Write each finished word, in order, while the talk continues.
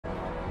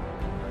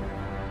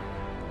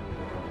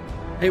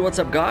Hey, what's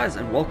up guys,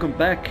 and welcome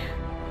back.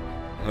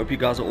 I hope you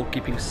guys are all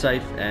keeping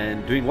safe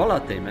and doing well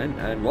out there, man.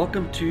 And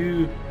welcome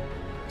to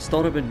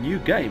start of a new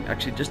game,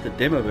 actually just a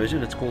demo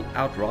version. It's called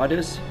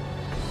Outriders.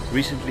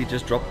 Recently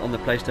just dropped on the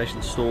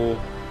PlayStation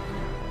Store,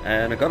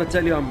 and I gotta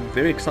tell you, I'm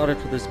very excited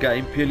for this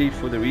game, purely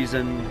for the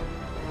reason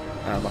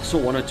I saw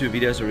one or two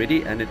videos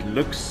already, and it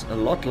looks a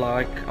lot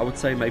like, I would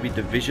say, maybe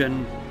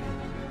Division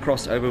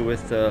crossover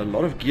with a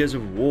lot of Gears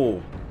of War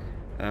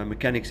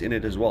mechanics in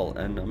it as well.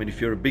 And I mean,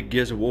 if you're a big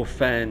Gears of War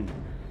fan,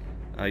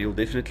 you'll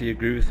definitely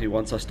agree with me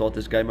once I start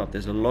this game up.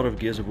 There's a lot of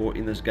Gears of War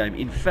in this game.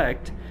 In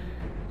fact,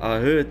 I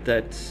heard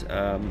that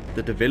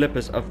the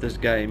developers of this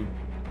game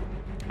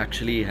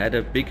actually had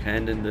a big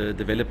hand in the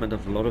development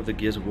of a lot of the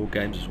Gears of War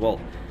games as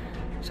well.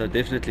 So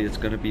definitely it's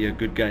going to be a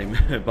good game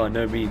by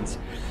no means.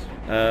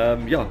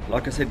 Yeah,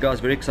 like I said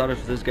guys, very excited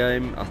for this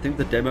game. I think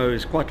the demo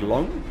is quite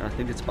long. I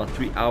think it's about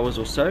 3 hours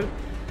or so,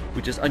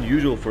 which is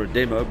unusual for a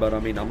demo, but I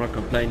mean, I'm not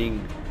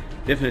complaining.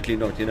 Definitely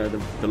not. You know,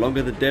 the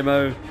longer the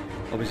demo,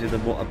 obviously the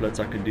more uploads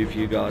I can do for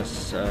you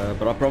guys,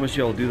 but I promise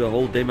you I'll do the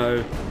whole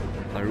demo.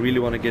 I really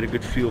want to get a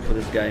good feel for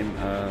this game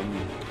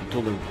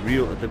until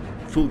the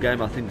full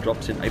game I think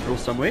drops in April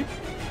somewhere,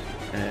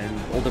 and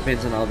all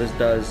depends on how this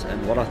does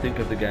and what I think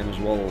of the game as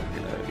well,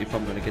 you know, if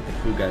I'm going to get the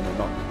full game or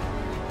not.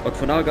 But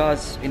for now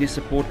guys, any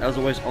support as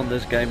always on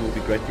this game will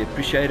be greatly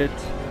appreciated.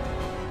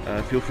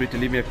 Feel free to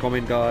leave me a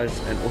comment guys,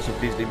 and also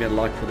please leave me a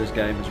like for this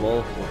game as well,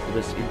 or for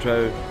this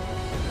intro,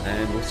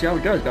 and we'll see how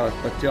it goes guys.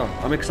 But yeah,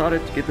 I'm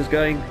excited to get this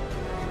going.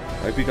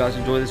 I hope you guys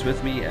enjoy this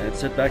with me, and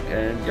sit back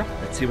and yeah,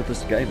 let's see what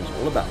this game is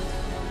all about.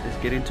 Let's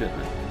get into it,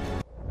 man.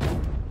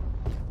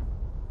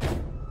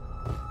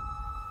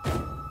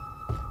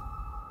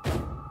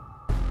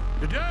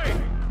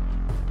 Today,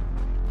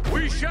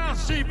 we shall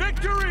see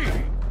victory!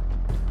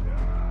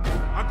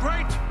 A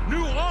great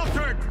new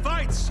altered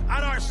fights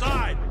at our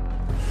side!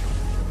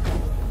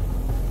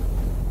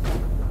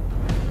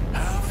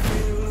 I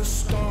feel a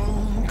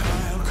storm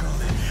cloud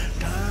coming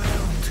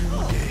down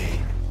today.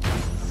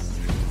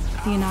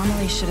 The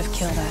anomaly should have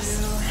killed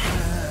us.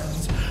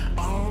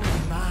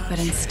 But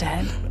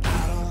instead,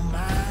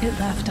 it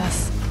left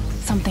us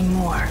something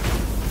more.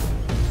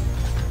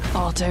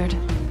 Altered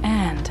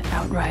and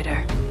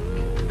Outrider.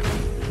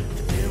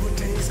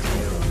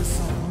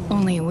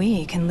 Only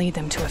we can lead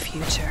them to a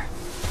future.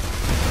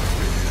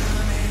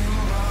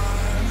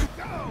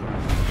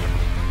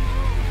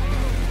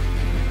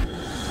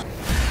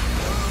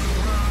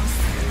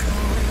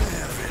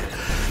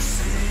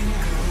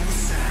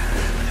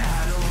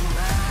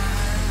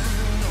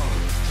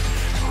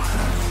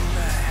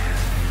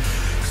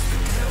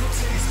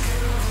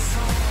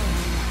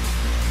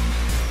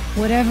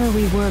 Whatever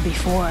we were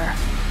before,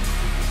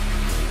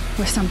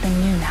 we're something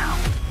new now.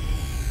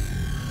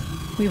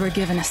 We were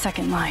given a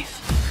second life.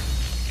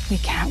 We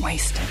can't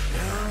waste it.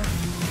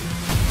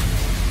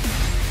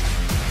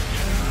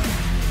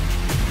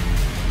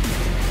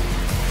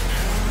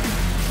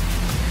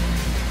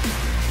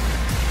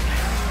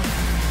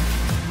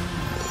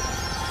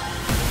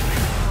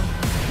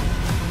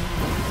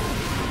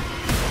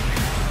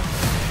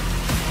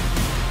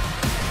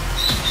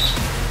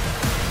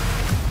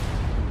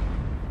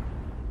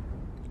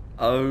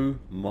 Oh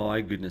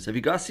my goodness, have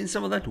you guys seen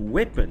some of that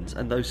weapons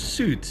and those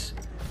suits?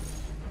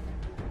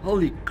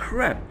 Holy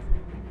crap.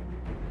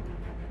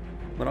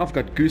 Man, I've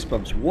got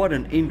goosebumps. What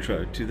an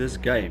intro to this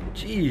game.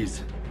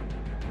 Jeez.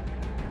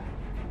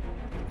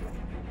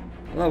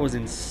 That was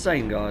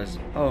insane guys.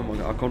 Oh my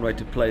god, I can't wait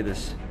to play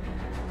this.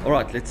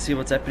 Alright, let's see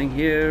what's happening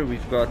here.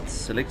 We've got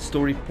select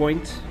story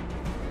point.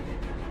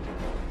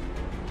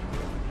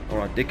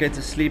 Alright, decades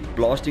of sleep,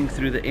 blasting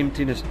through the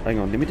emptiness. Hang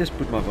on, let me just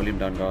put my volume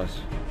down guys.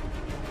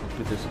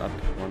 Put this up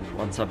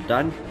once I've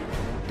done.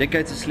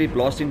 Decades of sleep,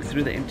 blasting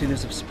through the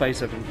emptiness of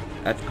space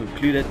have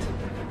concluded.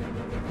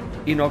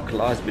 Enoch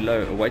lies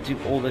below, awaiting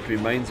all that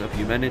remains of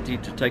humanity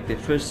to take their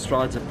first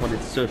strides upon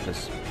its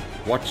surface.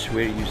 Watch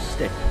where you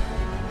step.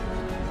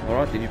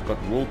 Alright, then you've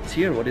got World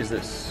Tier. What is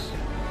this?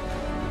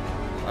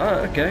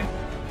 Oh, okay.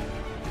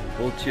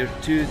 World Tier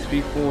 2,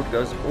 3, 4, it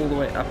goes all the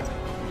way up.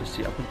 You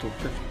see, up until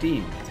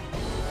 15.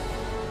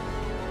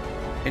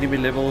 Enemy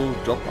level,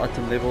 drop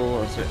item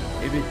level, so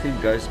everything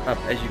goes up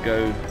as you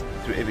go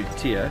through every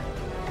tier.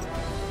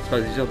 I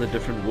suppose these are the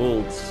different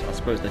worlds, I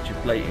suppose, that you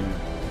play in.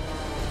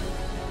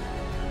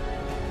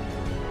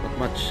 Not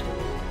much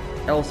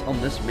else on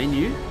this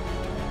menu,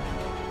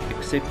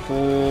 except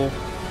for,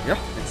 yeah,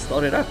 let's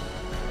start it up.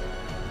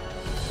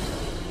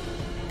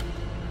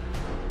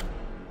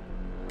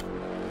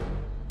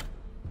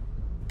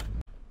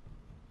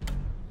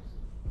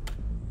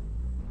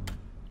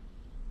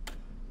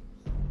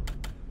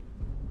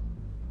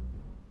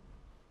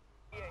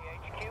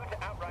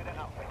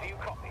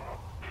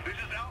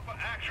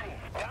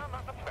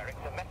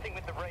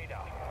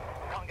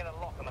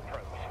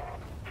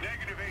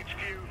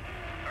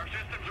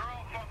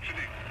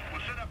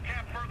 We'll set up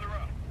camp further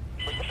up.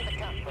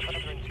 For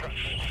further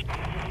instructions.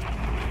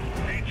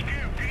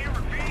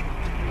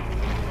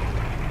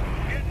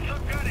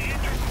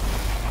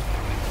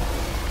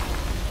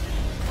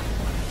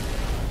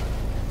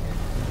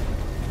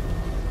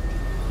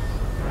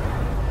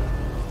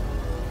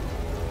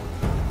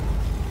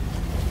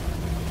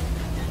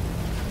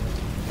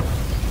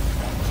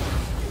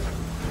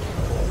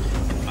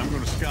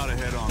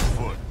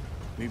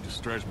 Need to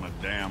stretch my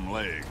damn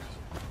legs.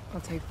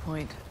 I'll take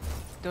point.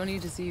 Don't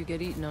need to see you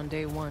get eaten on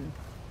day one.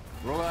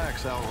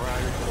 Relax,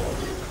 Outrider.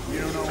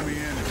 You don't owe me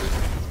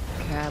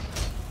anything. Cap,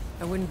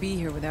 I wouldn't be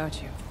here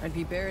without you. I'd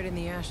be buried in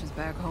the ashes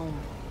back home.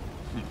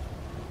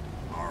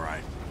 All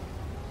right.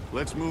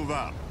 Let's move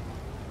out.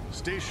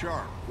 Stay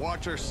sharp.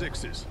 Watch our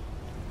sixes.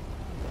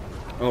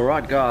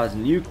 Alright guys,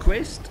 new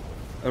quest,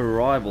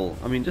 Arrival.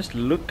 I mean, just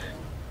look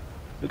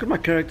at my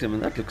character,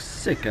 man. That looks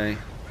sick, eh?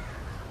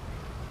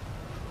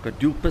 Got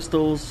dual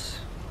pistols.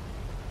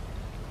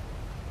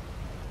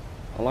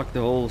 I like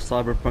the whole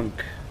cyberpunk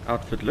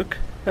outfit look.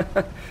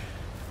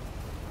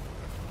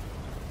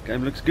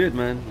 Game looks good,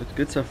 man. Looks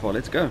good so far.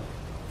 Let's go.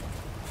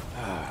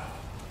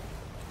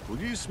 Will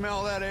you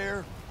smell that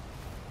air?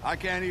 I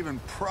can't even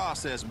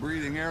process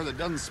breathing air that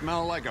doesn't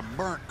smell like a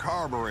burnt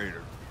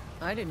carburetor.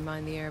 I didn't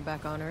mind the air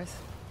back on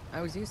Earth.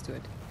 I was used to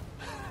it.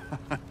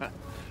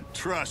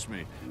 Trust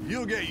me,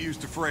 you'll get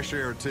used to fresh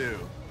air too.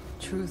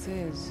 Truth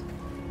is,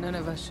 none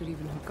of us should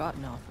even have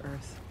gotten off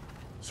Earth.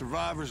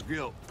 Survivor's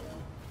guilt.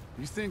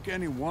 You think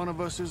any one of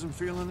us isn't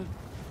feeling it?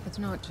 It's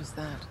not just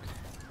that.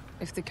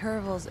 If the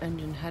Caravel's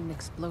engine hadn't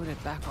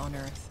exploded back on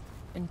Earth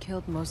and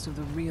killed most of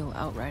the real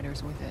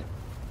Outriders with it,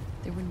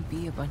 there wouldn't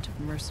be a bunch of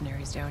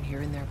mercenaries down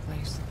here in their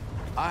place.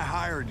 I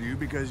hired you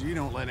because you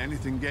don't let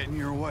anything get in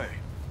your way.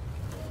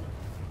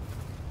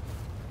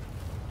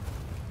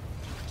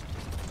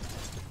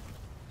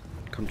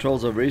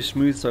 Controls are very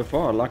smooth so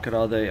far. I like it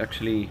how they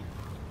actually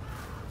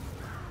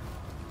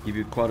give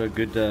you quite a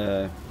good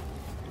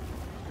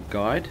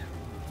guide.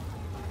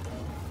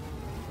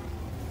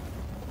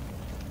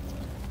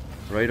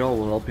 Radar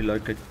will help you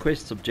locate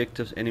quests,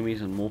 objectives,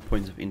 enemies, and more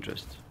points of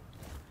interest.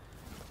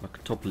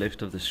 Like top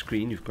left of the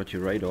screen, you've got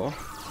your radar.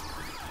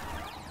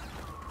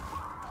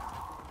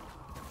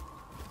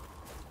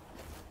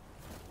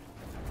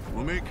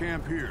 We'll make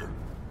camp here.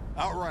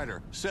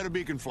 Outrider, set a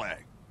beacon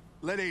flag.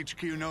 Let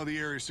HQ know the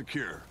area's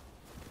secure.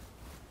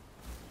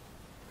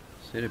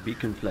 Set a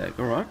beacon flag,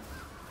 alright.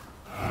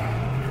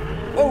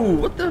 Oh,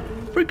 what the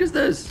frick is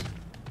this?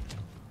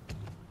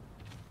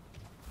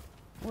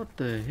 What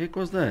the heck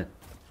was that?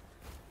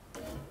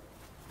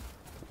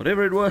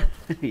 Whatever it was,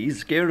 he's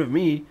scared of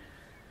me.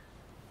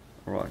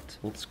 Alright,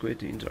 hold square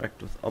to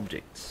interact with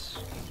objects.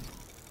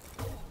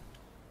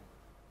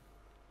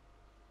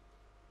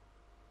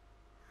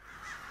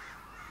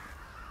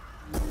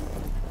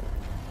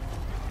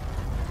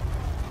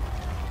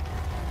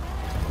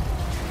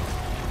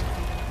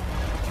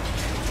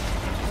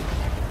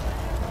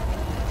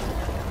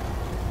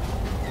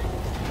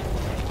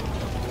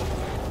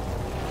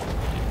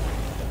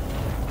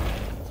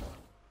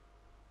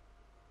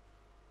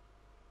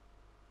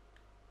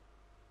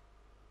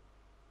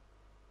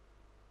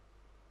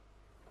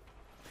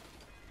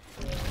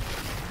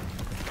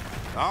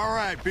 All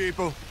right,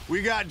 people.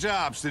 We got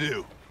jobs to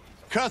do.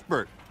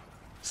 Cuthbert,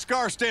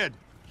 Scarstead,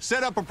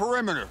 set up a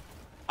perimeter.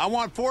 I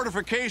want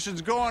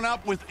fortifications going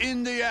up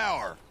within the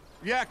hour.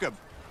 Jakob,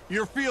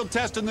 you're field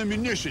testing the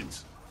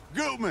munitions.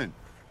 Gutman,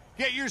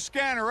 get your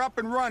scanner up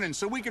and running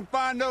so we can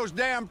find those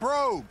damn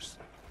probes.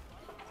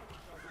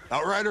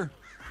 Outrider,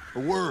 a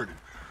word.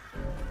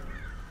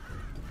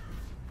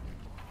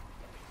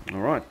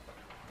 Alright.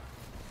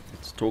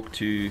 Let's talk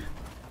to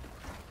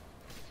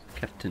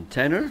Captain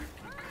Tanner.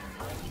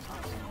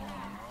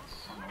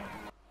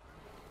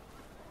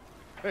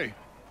 Hey,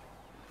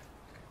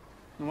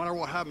 no matter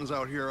what happens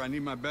out here, I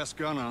need my best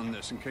gun on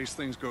this in case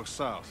things go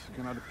south.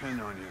 Can I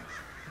depend on you?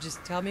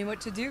 Just tell me what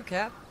to do,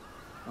 Cap.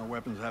 Our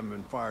weapons haven't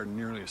been fired in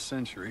nearly a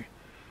century.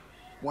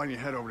 Why don't you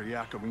head over to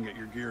Jakob and get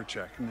your gear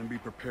checked, and then be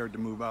prepared to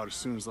move out as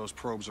soon as those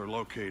probes are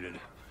located.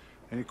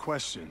 Any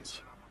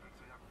questions?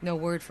 No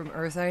word from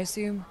Earth, I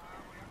assume?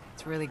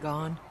 It's really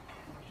gone?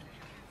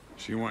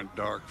 She went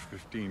dark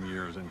 15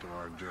 years into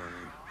our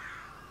journey.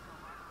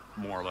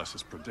 More or less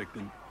as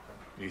predicted.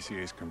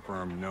 ACA's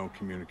confirmed no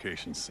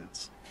communication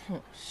since.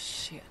 Oh,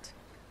 shit.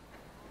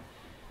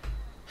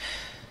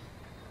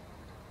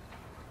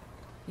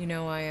 You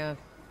know, I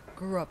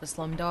grew up a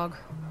slumdog,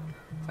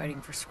 fighting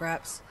for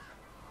scraps.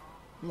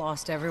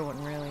 Lost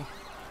everyone, really,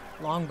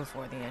 long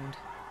before the end.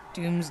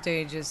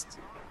 Doomsday just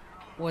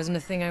wasn't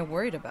a thing I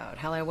worried about.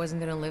 Hell, I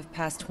wasn't gonna live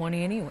past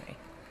 20 anyway.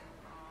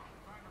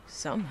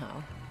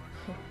 Somehow,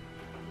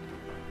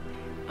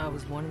 I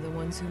was one of the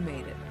ones who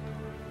made it.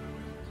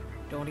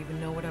 Don't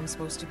even know what I'm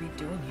supposed to be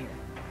doing here.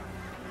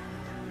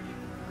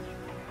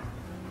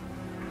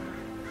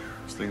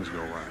 As things go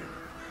right,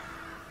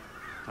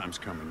 time's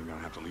coming, you're gonna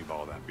have to leave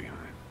all that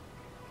behind.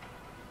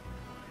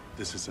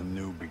 This is a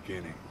new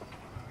beginning.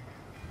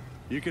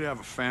 You could have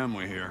a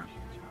family here.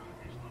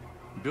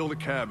 Build a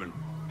cabin.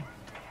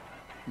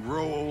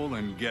 Grow old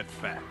and get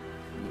fat.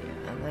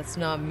 Yeah, that's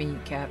not me,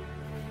 Cap.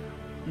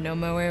 Know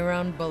my way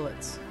around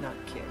bullets, not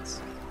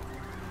kids.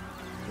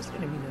 There's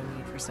gonna be no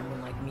need for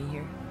someone like me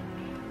here.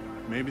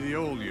 Maybe the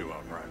old you,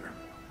 Outrider.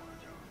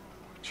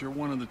 But you're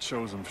one of the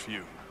chosen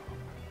few.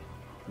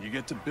 You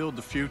get to build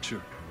the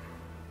future.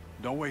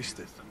 Don't waste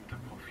it.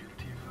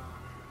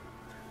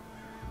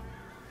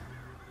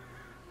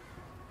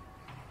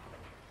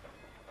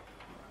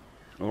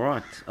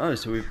 Alright. Oh,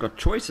 so we've got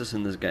choices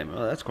in this game.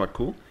 Oh, that's quite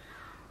cool.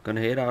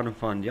 Gonna head out and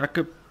find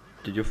Jakob.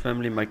 Did your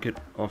family make it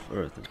off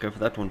Earth? Let's go for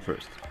that one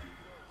first.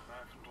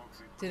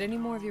 Did any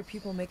more of your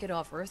people make it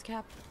off Earth,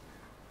 Cap?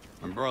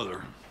 My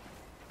brother.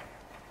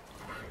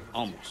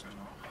 Almost.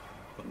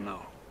 But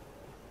no.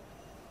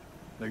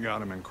 They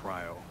got him in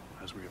cryo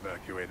as we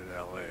evacuated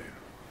LA,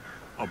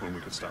 hoping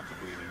we could stop the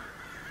bleeding.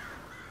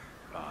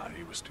 But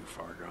he was too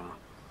far gone.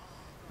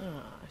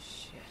 Oh,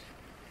 shit.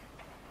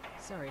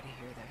 Sorry to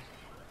hear that.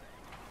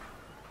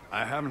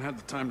 I haven't had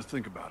the time to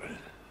think about it.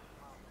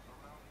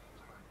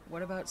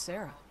 What about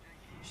Sarah?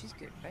 She's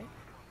good, right?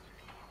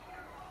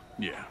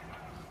 Yeah.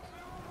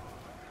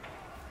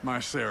 My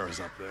Sarah's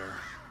up there.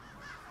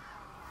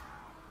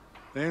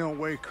 They don't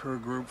wake her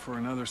group for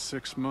another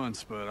 6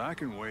 months, but I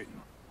can wait.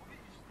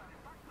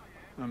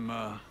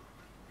 I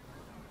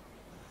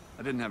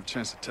didn't have a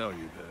chance to tell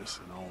you this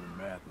in all the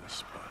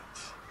madness,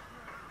 but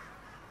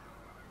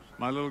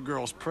my little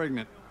girl's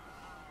pregnant.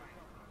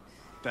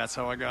 That's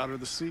how I got her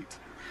the seat.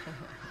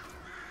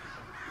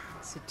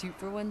 It's a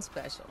 2-for-1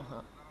 special,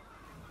 huh?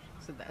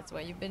 So that's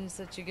why you've been in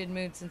such a good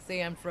mood since they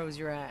unfroze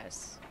your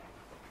ass.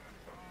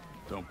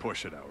 Don't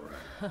push it,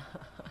 outright.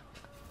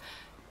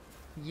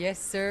 Yes,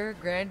 sir,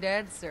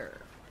 Granddad, sir.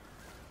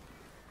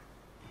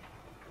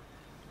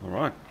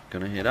 Alright,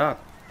 gonna head out.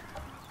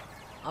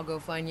 I'll go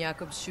find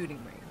Jakob's shooting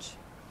range.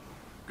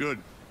 Good.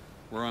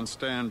 We're on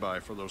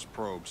standby for those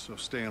probes, so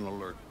stay on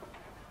alert.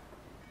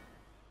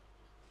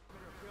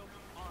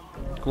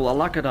 Cool, I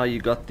like it how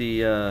you got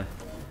the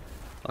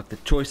like the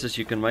choices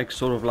you can make,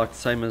 sort of like the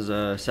same as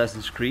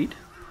Assassin's Creed.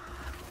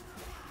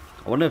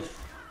 I wonder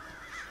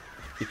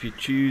if you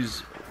choose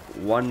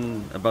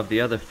one above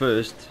the other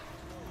first,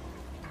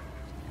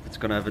 it's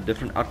gonna have a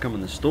different outcome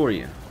in the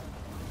story.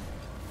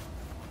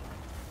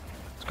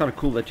 It's kind of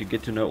cool that you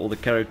get to know all the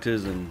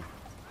characters and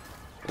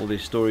all their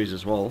stories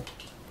as well.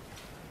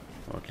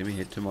 Alright, let me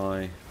head to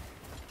my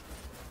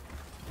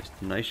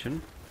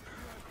destination.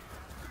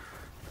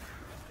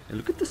 And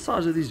look at the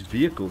size of these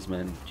vehicles,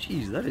 man.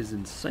 Jeez, that is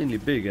insanely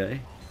big, eh?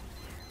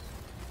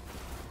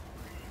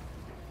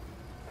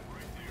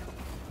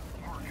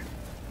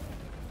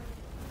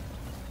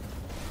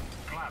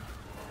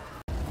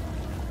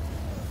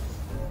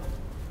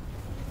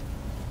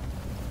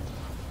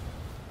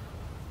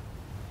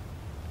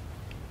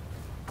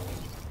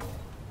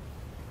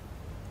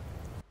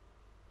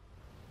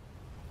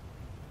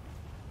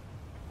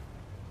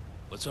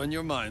 What's on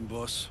your mind,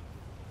 boss?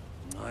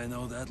 I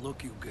know that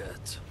look you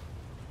get.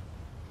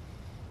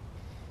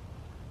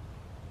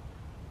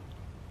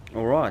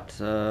 Alright,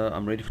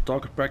 I'm ready for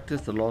target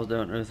practice. The last day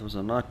on Earth was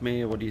a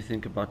nightmare. What do you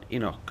think about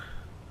Enoch?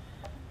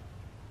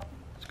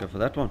 Let's go for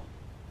that one.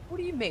 What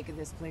do you make of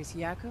this place,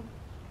 Jakob?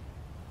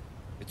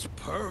 It's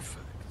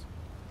perfect.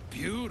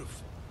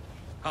 Beautiful.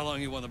 How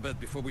long you want to bet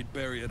before we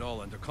bury it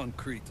all under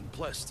concrete and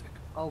plastic?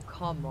 Oh,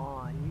 come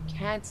on. You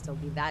can't still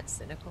be that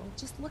cynical.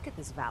 Just look at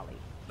this valley.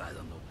 I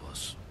don't know,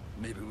 boss.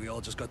 Maybe we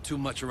all just got too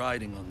much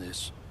riding on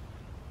this.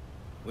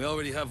 We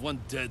already have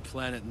one dead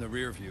planet in the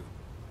rear view.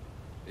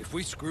 If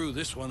we screw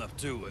this one up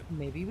too,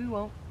 Maybe we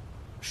won't.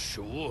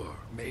 Sure,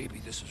 maybe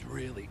this is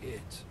really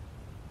it.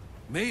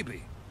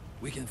 Maybe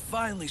we can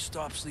finally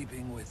stop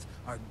sleeping with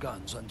our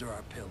guns under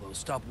our pillows,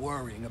 stop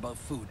worrying about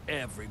food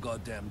every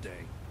goddamn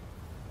day.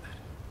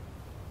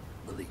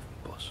 Believe me,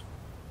 boss.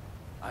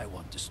 I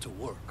want this to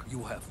work.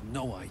 You have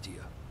no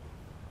idea.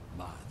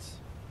 But,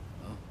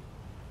 huh?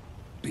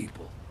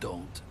 People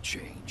don't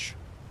change.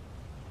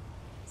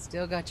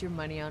 Still got your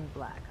money on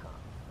black, huh?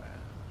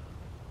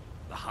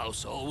 The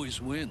house always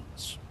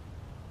wins.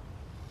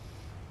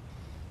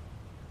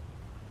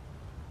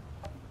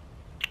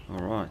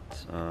 Alright,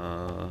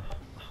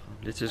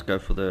 let's just go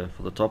for the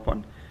top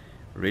one.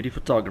 Ready for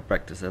target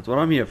practice. That's what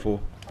I'm here for.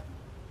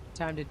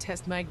 Time to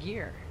test my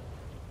gear.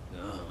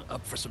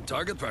 Up for some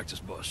target practice,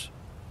 boss.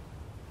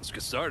 Let's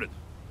get started.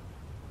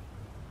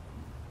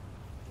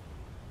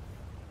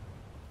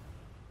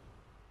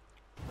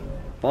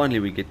 Finally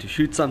we get to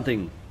shoot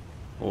something,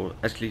 or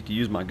actually to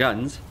use my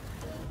guns.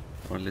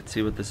 Alright, let's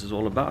see what this is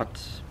all about.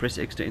 Press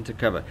X to enter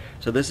cover.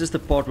 So this is the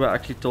part where I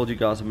actually told you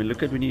guys, I mean,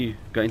 look at when you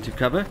go into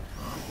cover.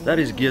 That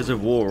is Gears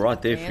of War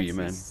right there for you,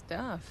 man.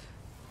 Stuff.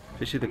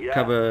 Especially the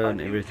cover and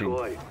everything.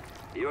 Toy.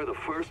 You're the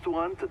first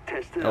one to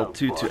test it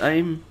L2 out, to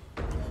aim.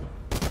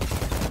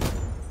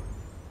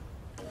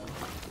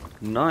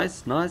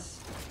 Nice, nice.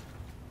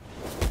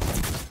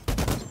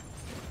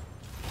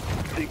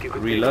 Think you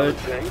could Reload.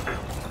 take on a tank?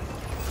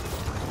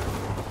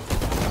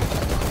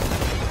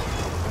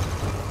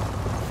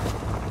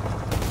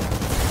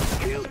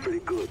 Feels pretty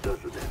good,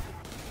 doesn't it?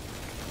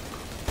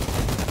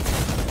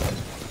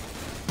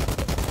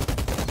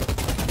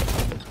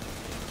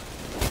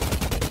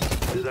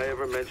 Did I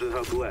ever mention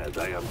how glad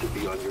I am to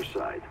be on your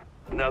side?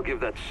 Now give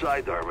that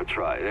sidearm a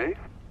try, eh?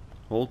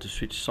 Hold to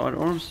switch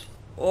sidearms.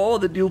 Oh,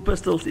 the dual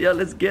pistols. Yeah,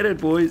 let's get it,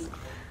 boys.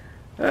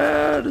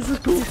 This is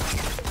cool.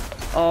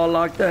 Oh, I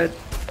like that.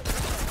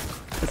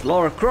 It's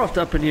Lara Croft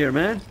up in here,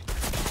 man.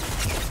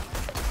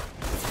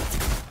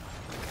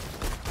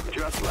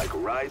 Just like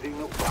riding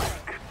a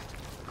bike.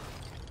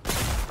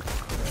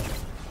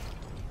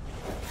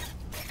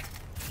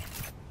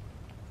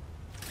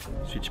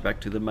 Switch back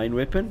to the main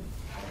weapon.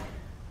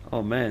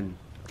 Oh man,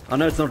 I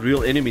know it's not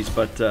real enemies,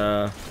 but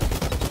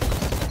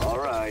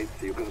Alright,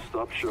 you can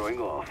stop showing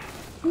off.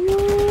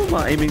 ooh,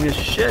 my aiming is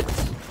shit.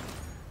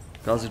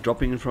 Guys are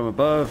dropping in from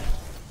above.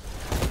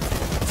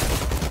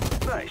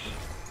 Nice.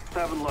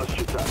 Haven't lost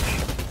your touch.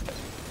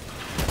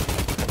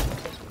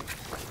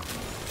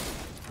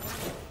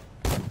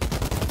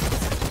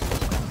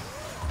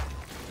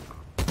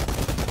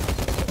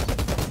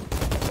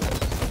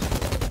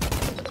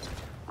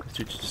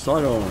 Switch to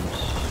sidearms.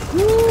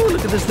 Woo,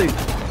 look at this thing.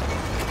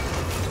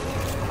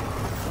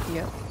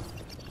 Yep.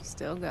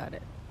 Still got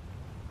it.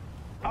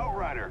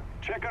 Outrider,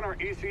 check on our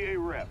ECA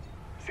rep.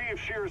 See if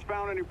Shearer's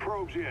found any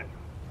probes yet.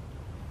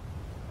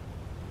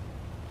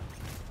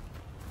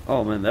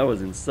 Oh man, that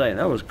was insane.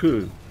 That was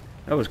cool.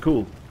 That was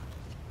cool.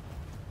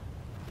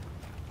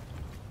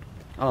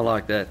 I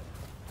like that.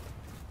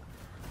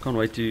 Can't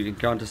wait to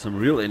encounter some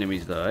real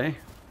enemies though, eh?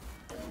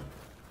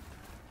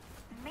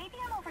 Maybe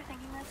I'm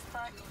overthinking this,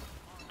 but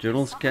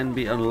Journals can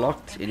be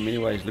unlocked in many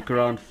ways. Look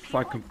around,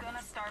 fight,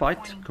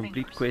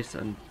 complete quests,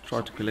 and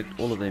try to collect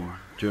all of them.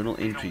 Journal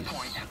entries.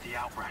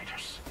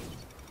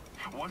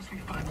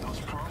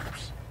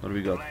 What do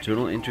we got?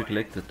 Journal entry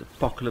collected.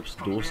 Apocalypse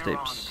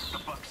doorsteps.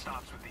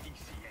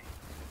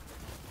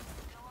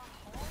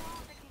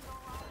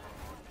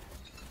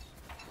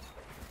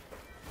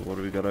 What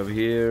do we got over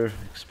here?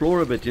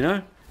 Explore a bit, you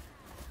know?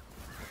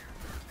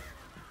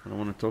 I don't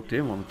want to talk to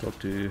him, I want to talk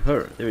to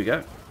her. There we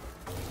go.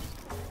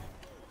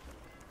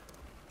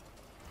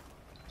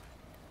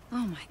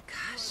 Oh my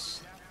gosh.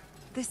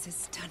 This is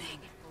stunning.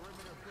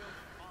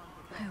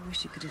 I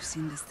wish you could have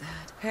seen this,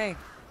 Dad. Hey.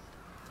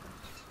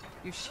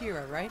 You're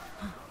Shira, right?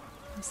 Oh,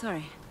 I'm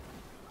sorry.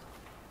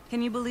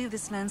 Can you believe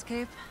this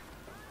landscape?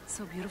 It's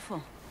so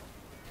beautiful.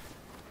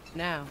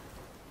 Now,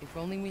 if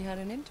only we had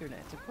an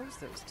internet to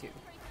post those to.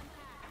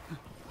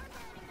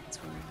 It's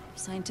for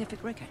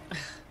scientific record.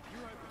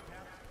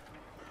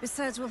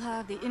 Besides, we'll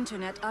have the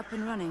internet up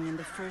and running in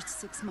the first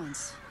 6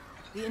 months.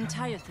 The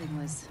entire thing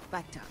was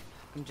backed up.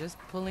 I'm just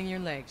pulling your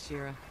leg,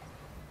 Shira.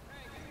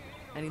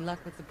 Any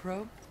luck with the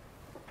probe?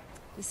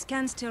 The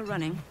scan's still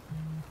running.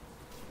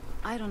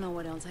 I don't know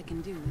what else I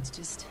can do. It's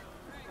just...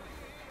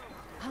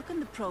 How can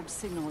the probe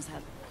signals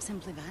have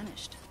simply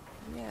vanished?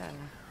 Yeah,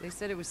 they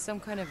said it was some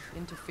kind of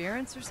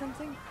interference or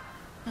something?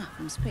 Ah,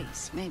 from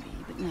space, maybe,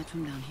 but not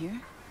from down here.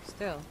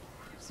 Still,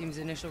 seems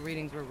initial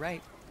readings were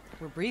right.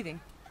 We're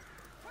breathing.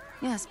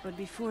 Yes, but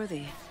before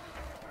the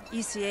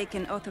ECA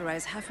can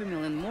authorize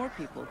 500,000 more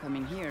people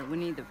coming here, we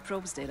need the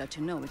probe's data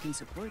to know we can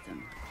support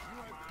them.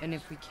 And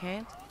if we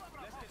can't?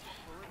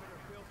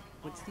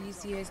 What's the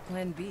ECA's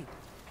plan B?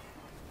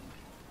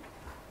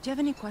 Do you have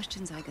any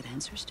questions I got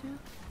answers to?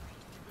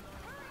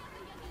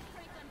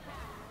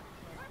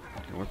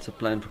 Okay, what's the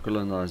plan for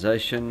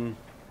colonization?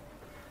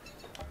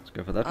 Let's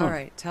go for that one.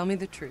 Alright, tell me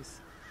the truth.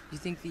 You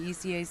think the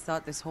ECA's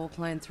thought this whole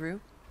plan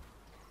through?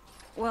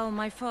 Well,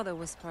 my father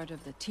was part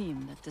of the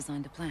team that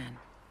designed the plan.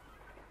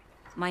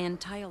 My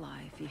entire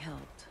life, he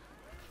helped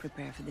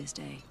prepare for this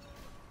day.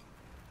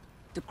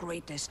 The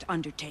greatest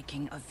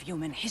undertaking of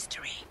human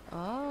history.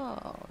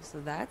 Oh,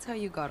 so that's how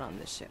you got on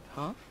this ship,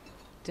 huh?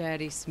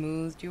 Daddy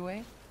smoothed your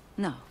way?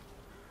 No.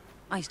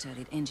 I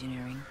studied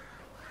engineering.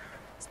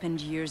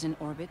 Spent years in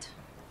orbit.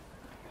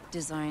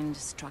 Designed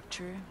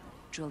structure,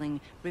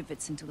 drilling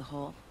rivets into the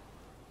hull.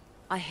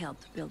 I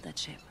helped build that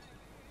ship.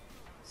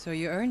 So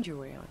you earned your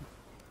way on.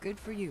 Good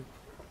for you.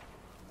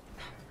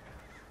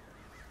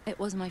 It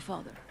was my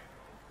father.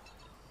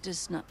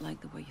 Just not like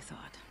the way you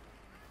thought.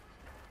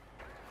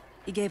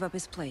 He gave up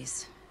his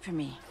place for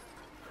me.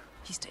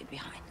 He stayed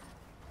behind.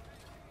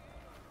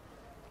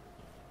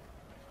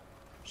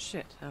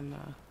 Shit, I'm,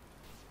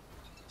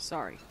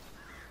 sorry.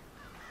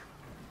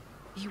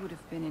 He would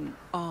have been in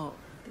awe of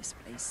this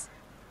place.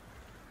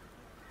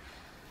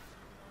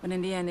 But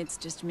in the end, it's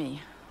just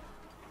me.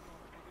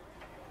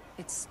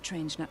 It's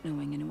strange not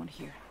knowing anyone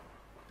here.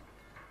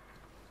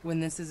 When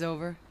this is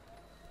over,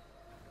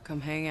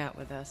 come hang out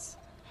with us.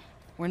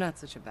 We're not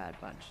such a bad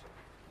bunch.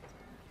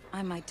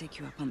 I might take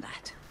you up on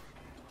that.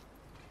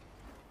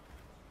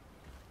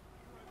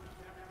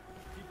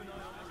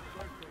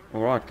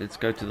 Alright, let's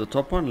go to the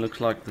top one.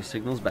 Looks like the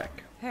signal's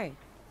back. Hey,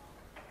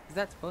 is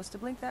that supposed to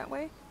blink that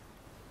way?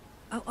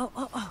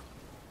 Oh.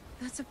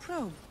 That's a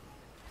probe.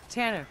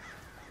 Tanner,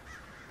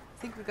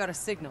 I think we got a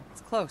signal.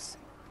 It's close.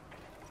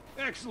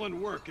 Excellent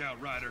work,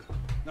 Outrider.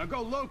 Now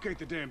go locate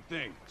the damn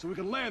thing, so we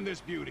can land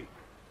this beauty.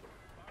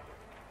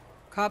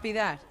 Copy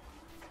that.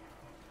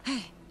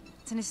 Hey,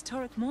 it's an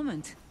historic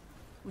moment.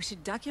 We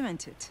should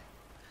document it.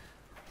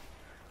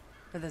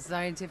 For the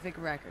scientific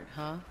record,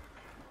 huh?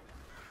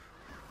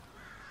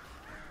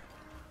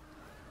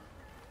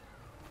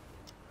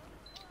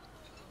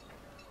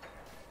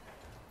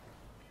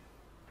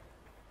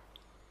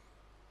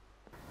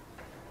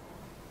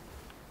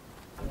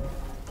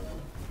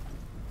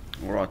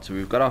 Alright, so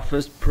we've got our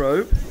first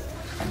probe.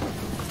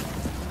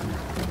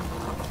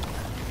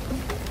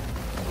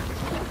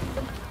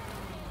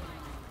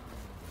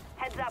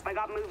 heads up, I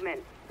got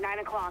movement. 9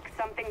 o'clock,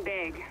 something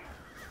big.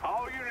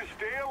 All units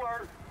stay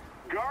alert.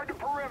 Guard the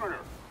perimeter.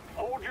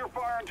 Hold your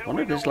fire until I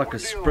wonder if there's like a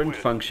sprint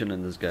function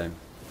in this game.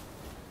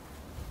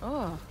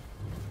 Oh.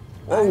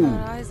 Whoa. I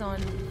got eyes on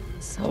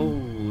some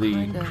Holy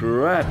kinda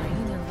crap.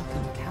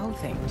 hyena-looking cow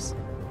things.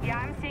 Yeah,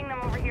 I'm seeing them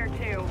over here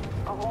too.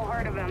 A whole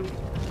herd of them.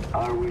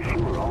 Are we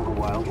sure all the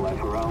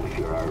wildlife around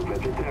here are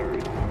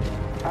vegetarian?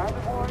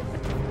 Herbivores?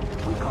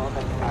 We call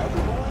them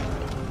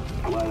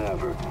herbivores?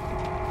 Whatever.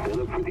 They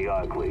look pretty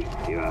ugly,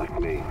 you ask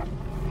me.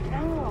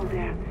 No,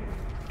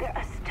 they're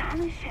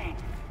astonishing.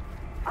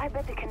 I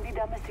bet they can be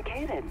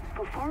domesticated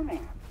for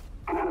farming.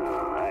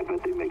 I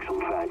bet they make some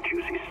fat,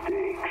 juicy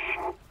steaks.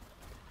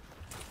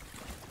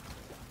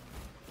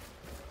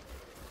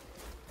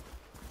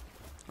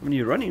 I mean,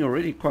 you're running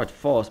already quite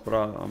fast, but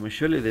I'm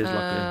surely there's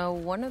like a...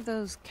 One of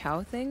those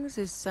cow things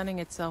is sunning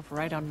itself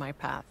right on my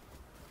path.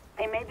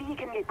 Hey, maybe you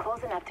can get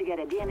close enough to get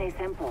a DNA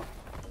sample.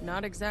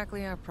 Not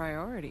exactly a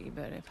priority,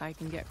 but if I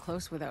can get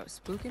close without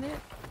spooking it,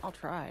 I'll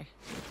try.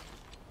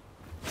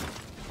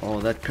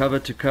 Oh, that cover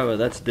to cover,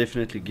 that's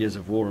definitely Gears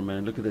of War,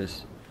 man. Look at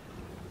this.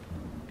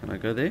 Can I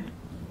go there?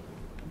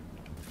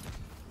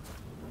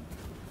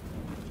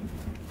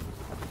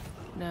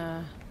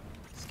 Nah,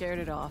 scared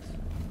it off.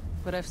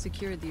 But I've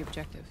secured the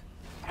objective.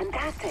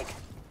 Fantastic.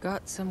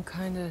 Got some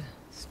kind of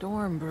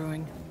storm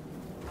brewing.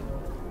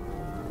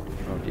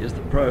 Right, here's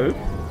the probe.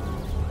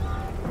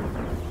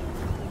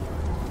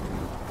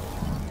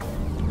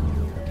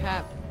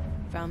 Cap,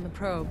 found the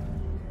probe.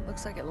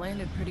 Looks like it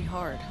landed pretty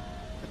hard,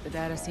 but the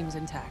data seems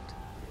intact.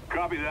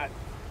 Copy that.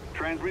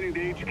 Transmitting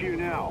to HQ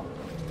now.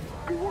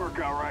 Good work,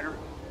 Outrider.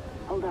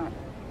 Hold on.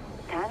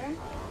 Tanner?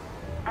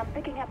 I'm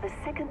picking up a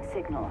second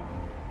signal,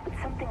 but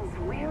something's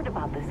weird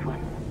about this one.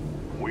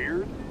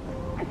 Weird?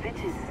 The pitch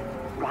is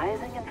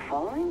rising and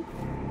falling?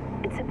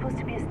 It's supposed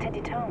to be a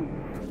steady tone.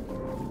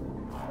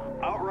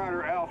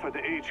 Outrider Alpha to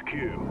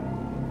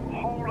HQ.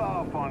 Hold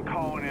off on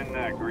calling in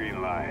that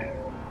green light.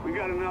 We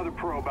got another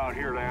probe out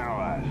here to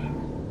analyze.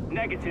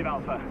 Negative,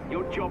 Alpha.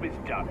 Your job is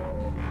done.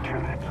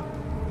 Damn it.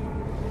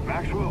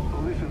 Maxwell,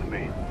 listen to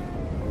me.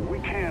 We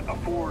can't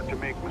afford to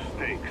make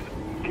mistakes.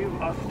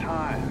 Give us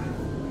time.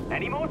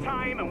 Any more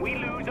time and we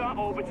lose our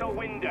orbital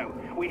window.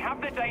 We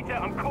have the data,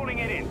 I'm calling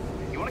it in.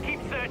 You want to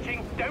keep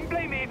searching? Don't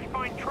blame me if you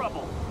find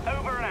trouble.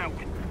 Over and out.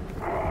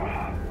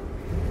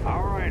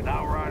 All right,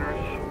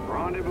 Outriders.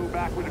 Rendezvous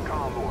back with the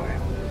convoy.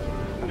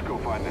 Let's go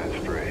find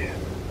that stray.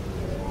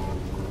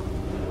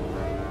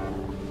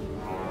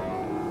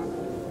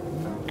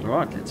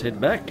 Alright, let's head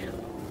back.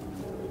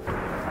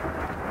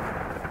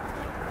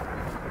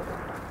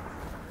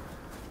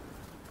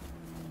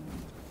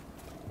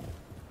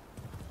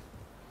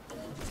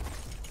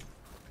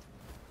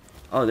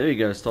 Oh, there you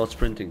go, start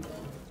sprinting.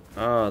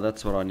 Oh,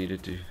 that's what I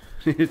needed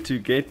to to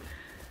get.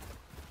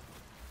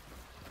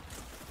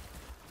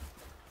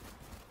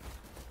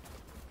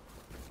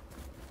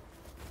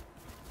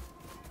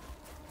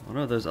 I don't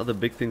know if those other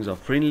big things are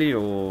friendly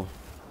or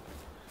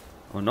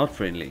not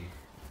friendly.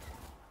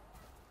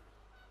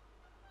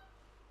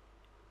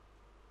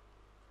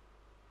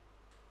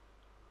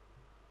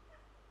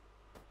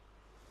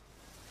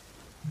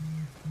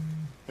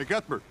 Hey,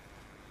 Cuthbert.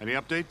 Any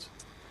updates?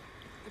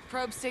 The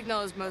probe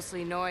signal is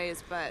mostly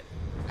noise, but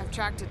I've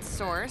tracked its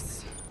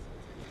source.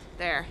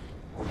 There.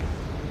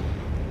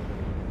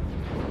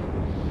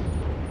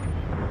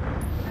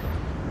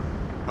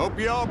 Hope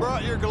you all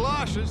brought your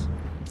galoshes.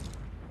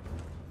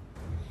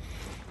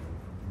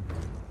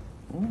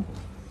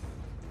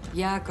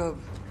 Jakob.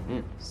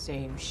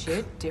 Same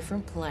shit,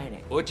 different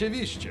planet.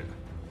 Oczywiście.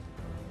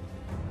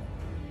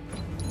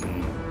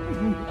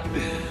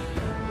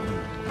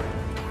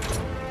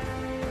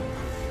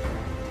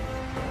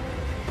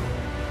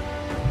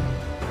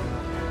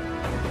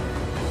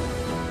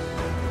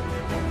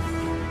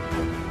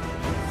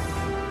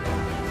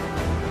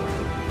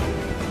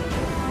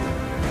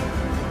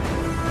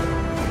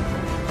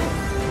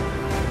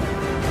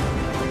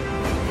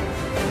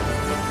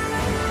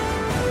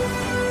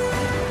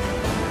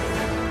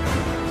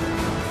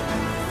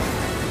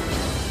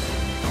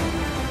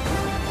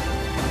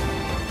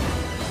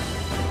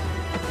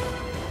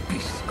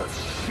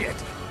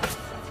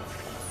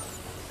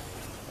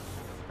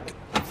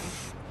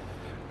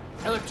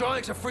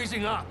 Electronics are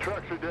freezing up.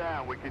 Trucks are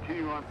down. We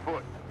continue on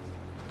foot.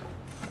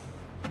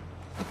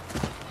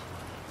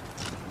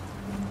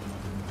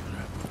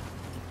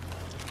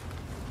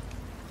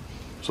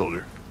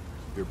 Soldier,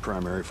 your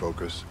primary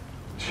focus,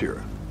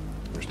 Shira.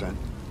 Understand?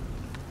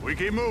 We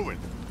keep moving.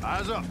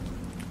 Eyes up.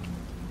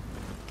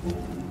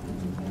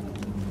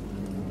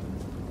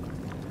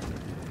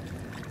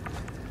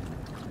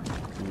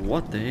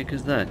 What the heck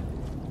is that?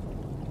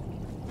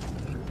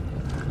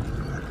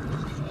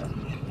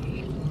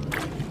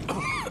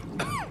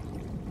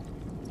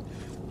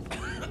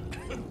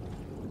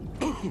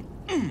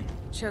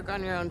 Choke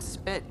on your own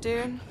spit,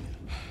 dude?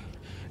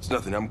 It's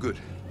nothing, I'm good.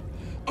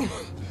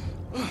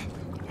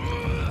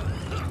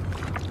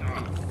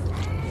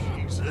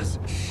 Jesus.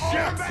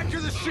 Get back to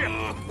the ship!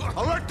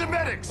 Alert the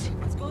medics!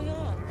 What's going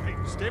on? Hey,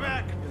 stay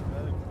back!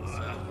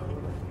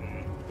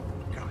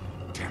 God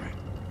damn it.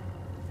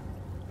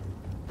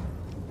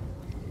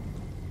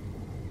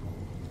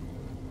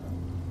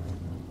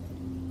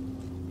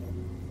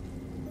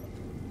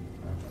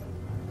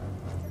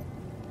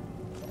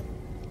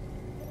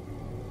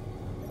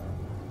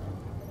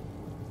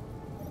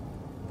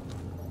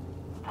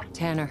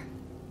 Tanner,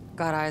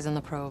 got eyes on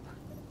the probe.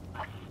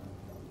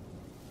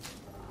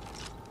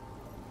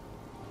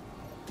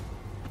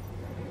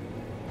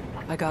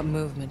 I got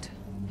movement.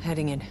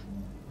 Heading in.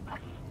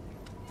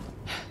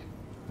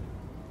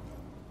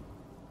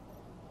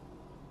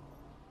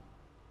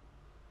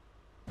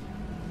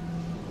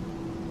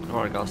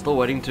 Alright guys, still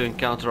waiting to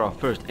encounter our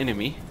first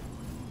enemy.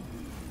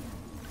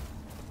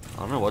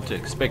 I don't know what to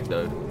expect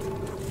though.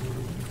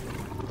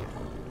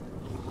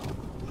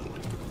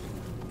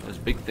 Those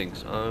big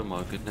things, oh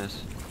my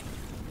goodness.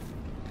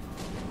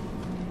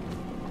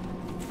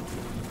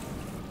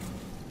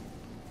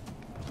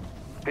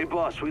 Hey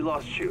boss, we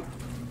lost you.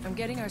 I'm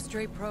getting our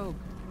straight probe.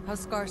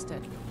 How's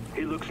Scarstead?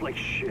 He looks like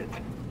shit.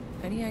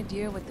 Any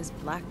idea what this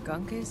black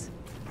gunk is?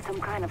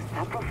 Some kind of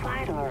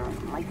saprophyte or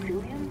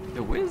mycelium?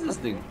 Yeah, where's this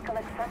thing?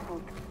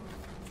 Assembled.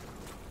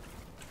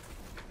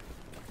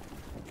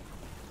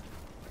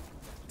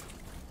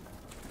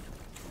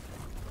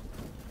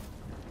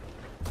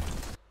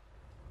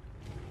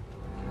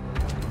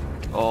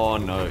 Oh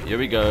no, here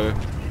we go.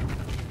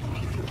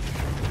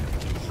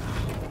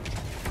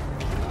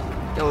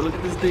 Yo, look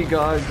at this thing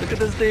guys, look at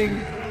this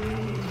thing.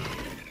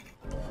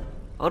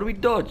 How do we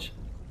dodge?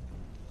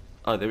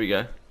 Oh, there we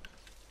go.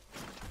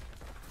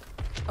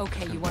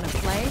 Okay, you want to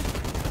play?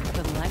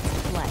 Then let's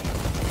play.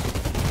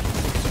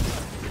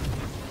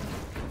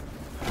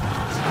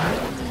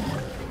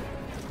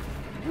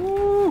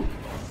 Woo!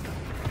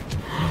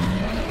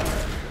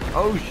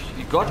 Oh,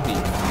 you got me.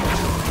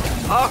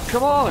 Oh,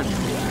 come on!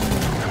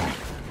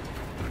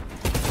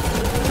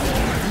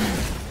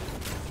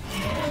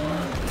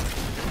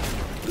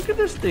 Look at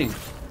this thing.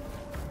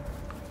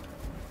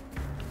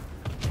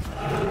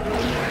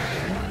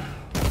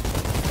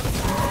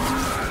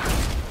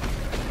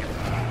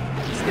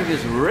 This thing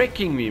is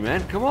wrecking me,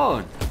 man. Come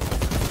on.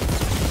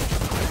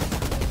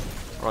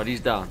 Alright, he's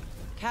down.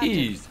 Captain,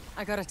 He's.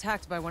 I got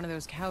attacked by one of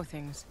those cow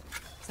things.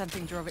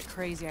 Something drove it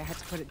crazy. I had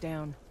to put it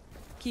down.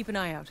 Keep an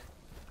eye out.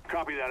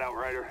 Copy that,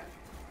 Outrider.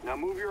 Now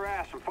move your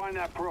ass and find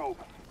that probe.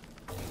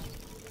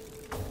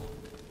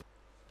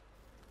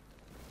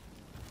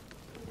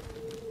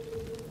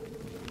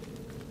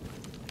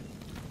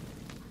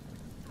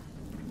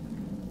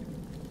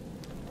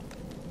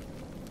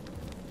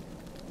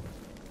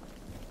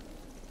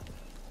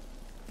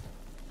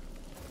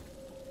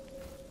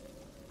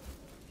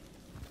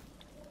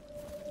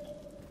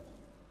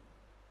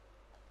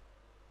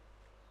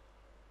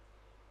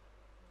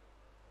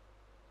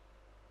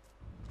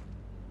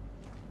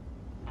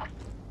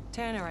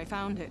 Tanner, I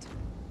found it.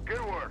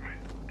 Good work.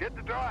 Get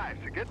the drives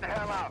and get the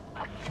hell out.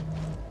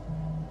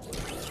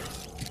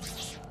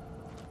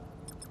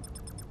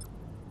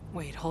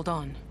 Wait, hold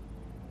on.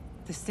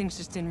 This thing's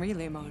just in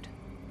relay mode.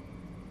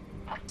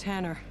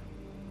 Tanner,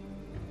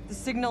 the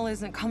signal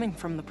isn't coming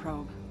from the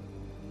probe.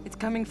 It's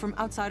coming from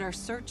outside our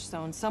search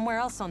zone, somewhere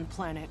else on the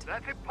planet.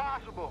 That's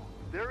impossible.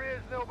 There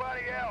is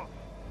nobody else.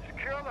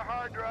 Secure the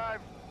hard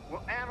drive.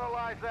 We'll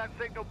analyze that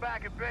signal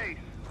back at base.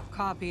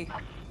 Copy.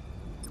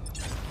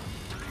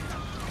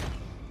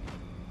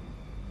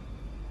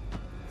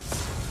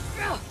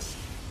 Ugh!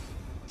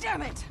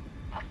 Damn it!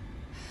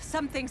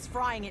 Something's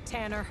frying it,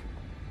 Tanner.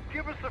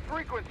 Give us the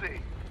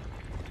frequency.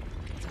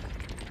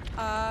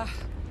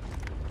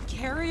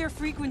 Carrier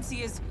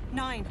frequency is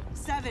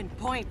 97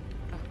 point...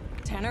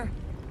 Tanner?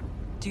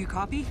 Do you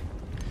copy?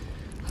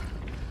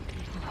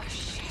 Oh,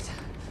 shit.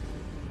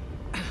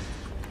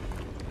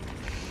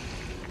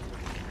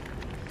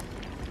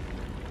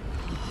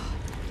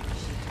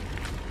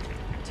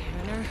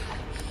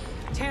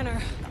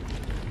 Tanner,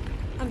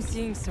 I'm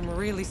seeing some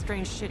really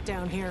strange shit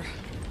down here.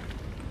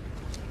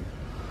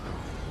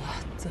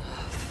 What the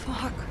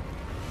fuck?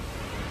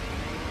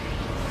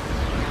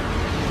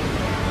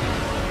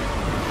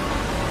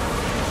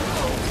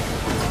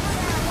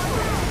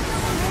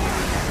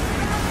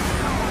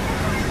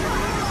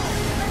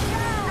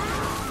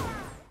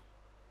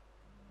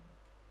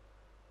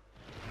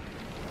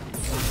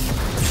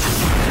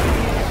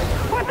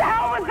 What the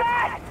hell was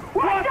that?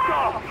 What the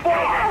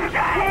fuck?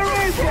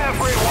 Where is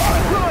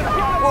everyone?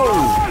 Whoa!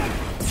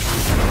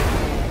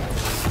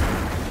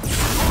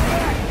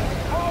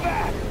 Hold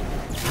that!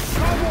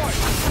 Convoy!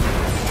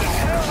 Get the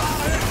hell out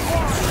of this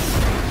forest!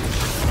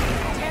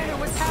 Tanner,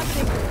 what's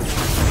happening?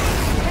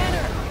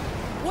 Tanner,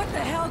 what the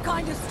hell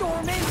kind of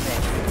storm is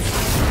this?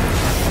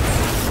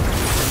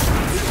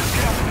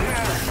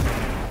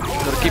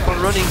 Gotta keep on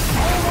running.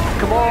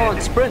 Come on,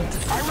 sprint.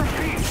 I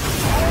repeat,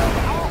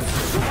 hold out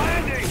the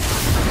landing!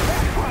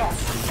 Maxwell,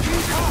 do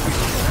you copy?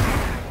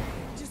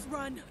 Just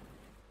run.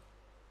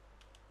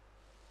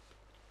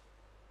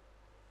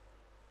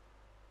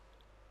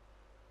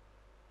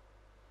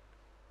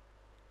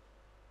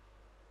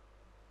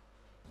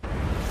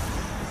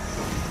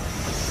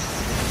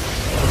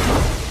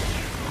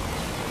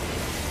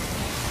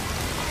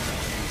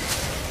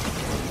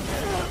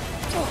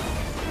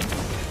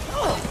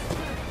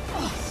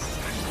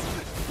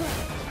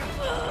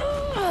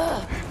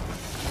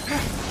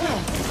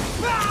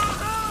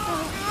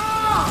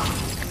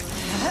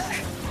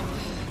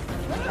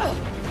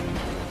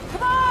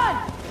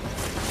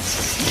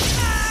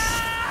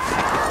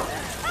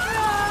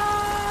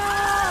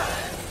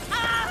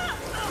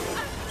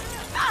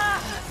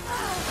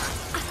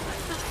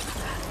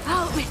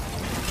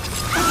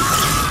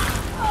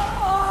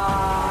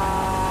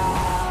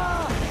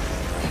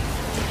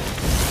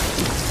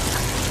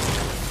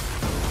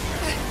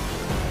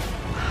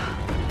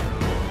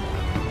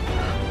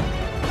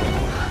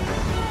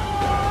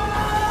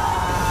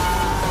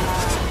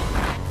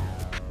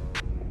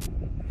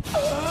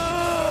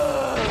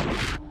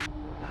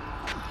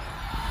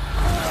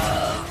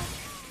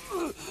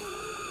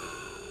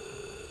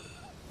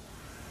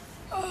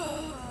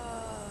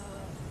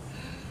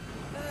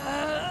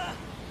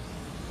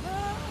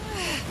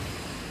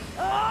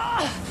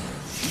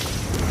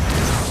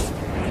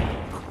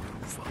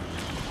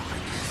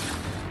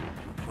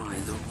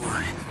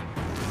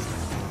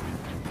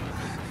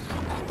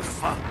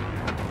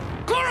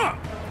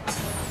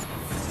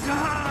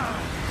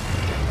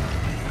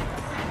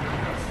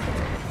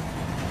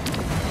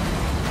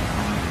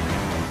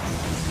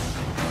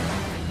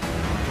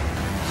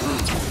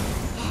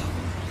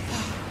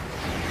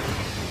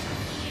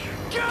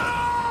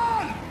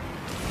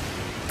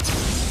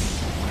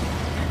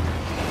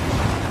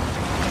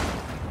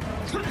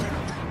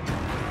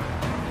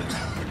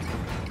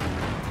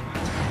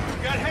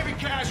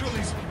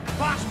 Please.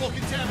 Possible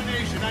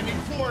contamination. I need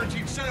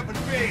Florentine set up a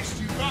base.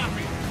 You got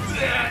me.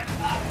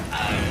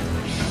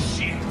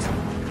 Shit.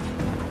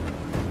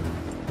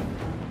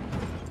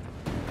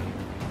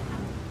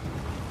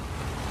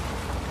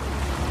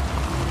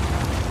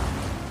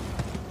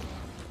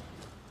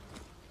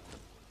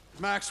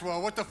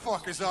 Maxwell, what the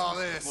fuck is all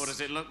this? What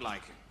does it look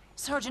like?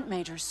 Sergeant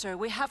Major, sir,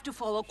 we have to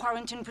follow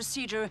quarantine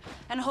procedure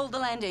and hold the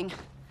landing.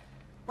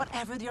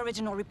 Whatever the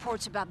original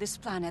reports about this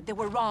planet, they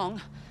were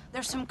wrong.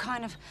 There's some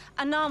kind of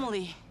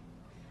anomaly.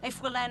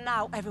 If we land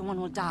now, everyone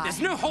will die. There's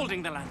no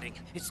holding the landing.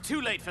 It's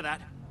too late for that.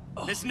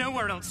 There's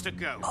nowhere else to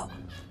go.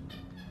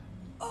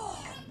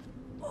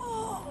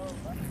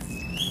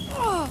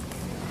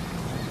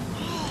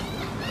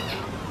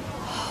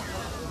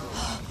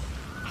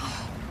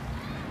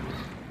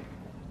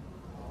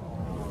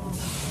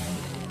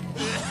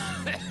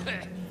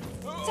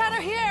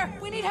 Tanner, here!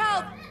 We need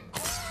help!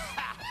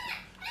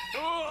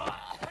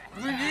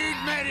 We need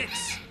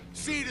medics!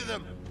 See to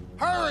them!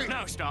 Hurry!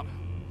 No, stop.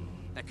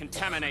 They're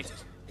contaminated.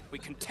 We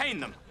contain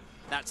them.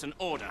 That's an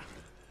order.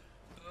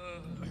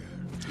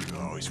 You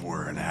always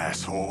were an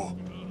asshole.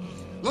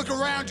 Look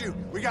around you.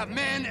 We got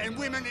men and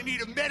women in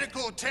need of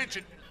medical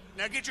attention.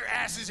 Now get your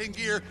asses in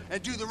gear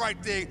and do the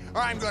right thing,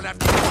 or I'm gonna have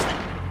to...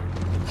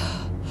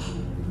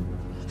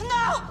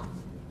 No!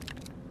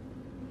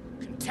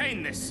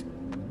 Contain this.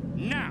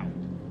 Now.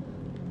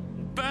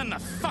 Burn the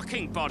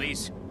fucking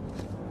bodies.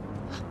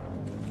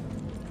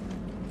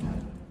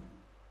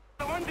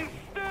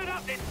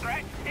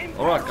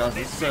 Alright guys,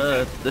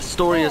 this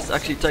story is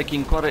actually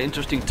taking quite an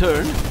interesting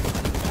turn.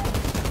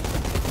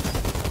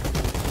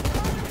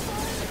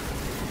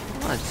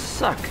 I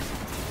suck.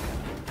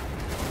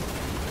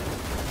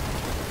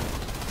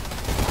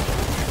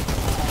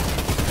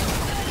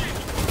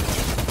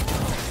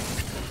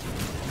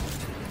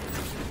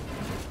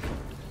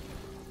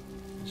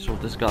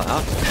 Sort this guy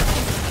out.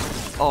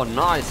 Oh,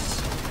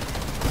 nice.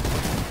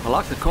 I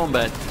like the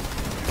combat.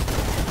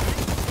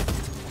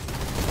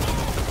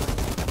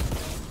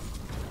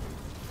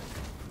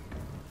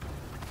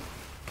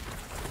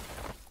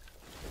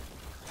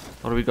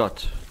 What do we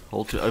got?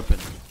 Hold to open.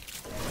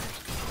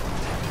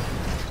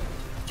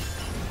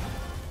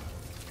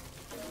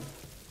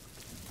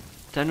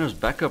 Tanner's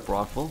backup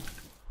rifle.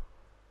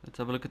 Let's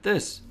have a look at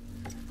this.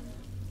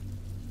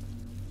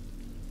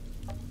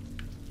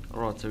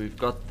 Alright, so we've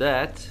got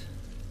that.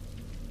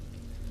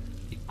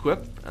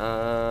 Equip.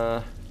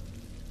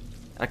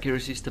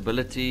 Accuracy,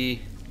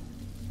 stability.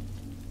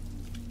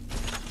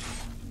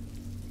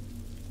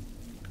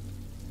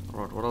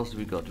 Alright, what else do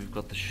we got? We've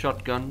got the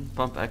shotgun,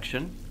 pump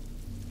action.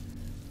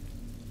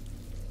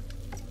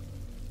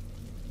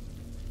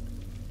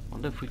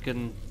 Wonder if we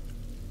can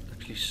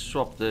actually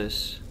swap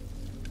this.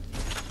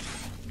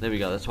 There we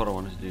go, that's what I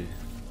wanted to do.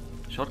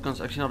 Shotgun's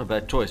actually not a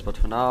bad choice, but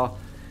for now,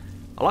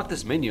 I like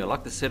this menu, I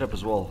like the setup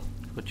as well.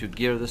 Got your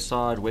gear this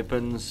side,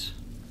 weapons.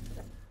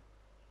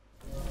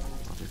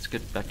 Right, let's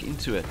get back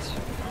into it.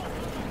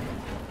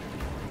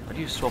 How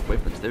do you swap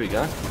weapons? There we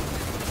go.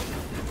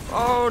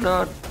 Oh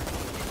no!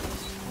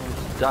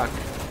 Oh, duck.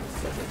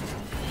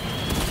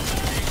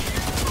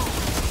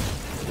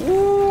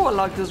 Ooh, I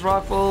like this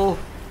rifle.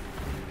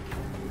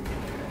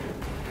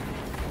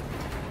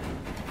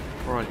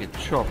 Before I get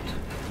chopped.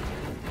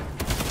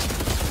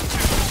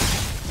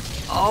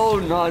 Oh,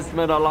 nice,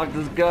 man. I like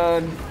this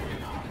gun.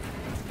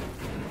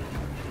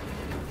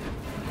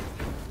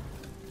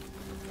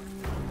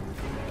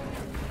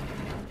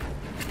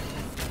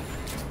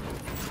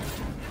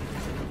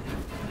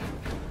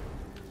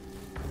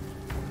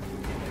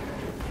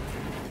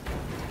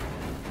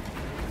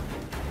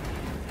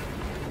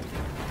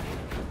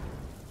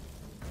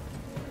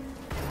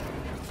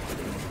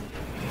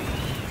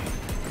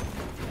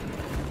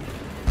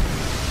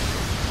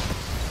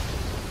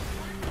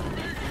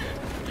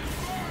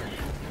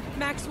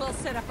 Maxwell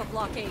set up a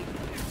blockade.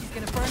 He's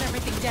gonna burn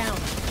everything down.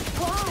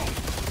 Why?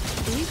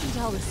 So he can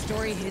tell the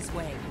story his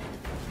way.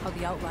 How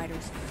the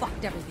Outriders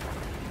fucked everything up.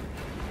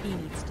 He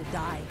needs to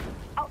die.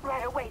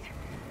 Outrider, wait.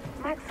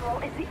 Maxwell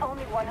is the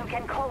only one who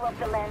can call up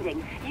the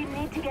landing. You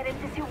need to get him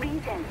to see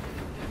reason.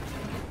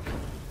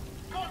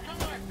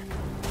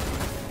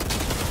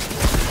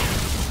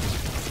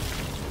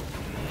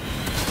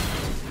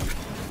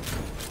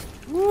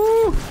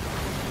 Woo!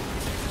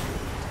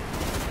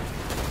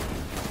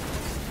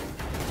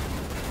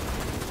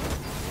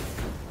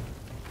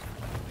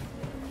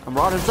 I'm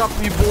right as up,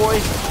 you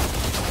boy.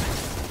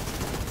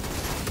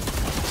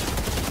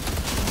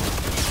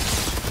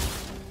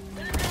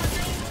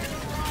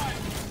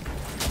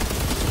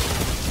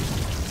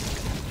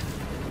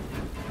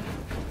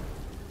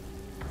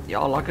 Yeah,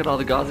 I like it how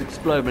the guys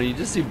explode, man. You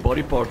just see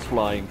body parts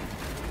flying.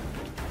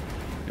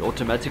 You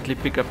automatically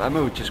pick up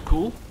ammo, which is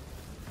cool.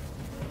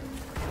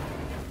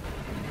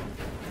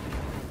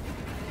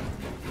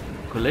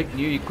 Collect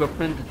new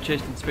equipment and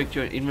chest, inspect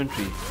your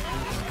inventory.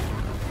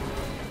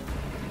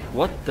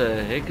 What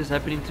the heck is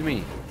happening to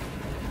me?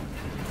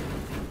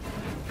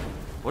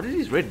 What are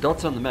these red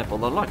dots on the map? Are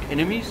they like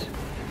enemies?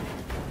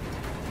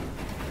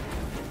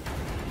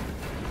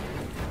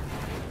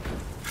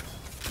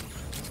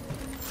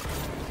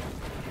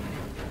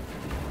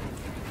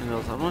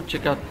 else. I want to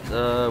check out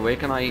where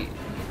can I...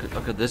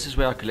 Okay, this is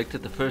where I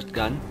collected the first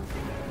gun.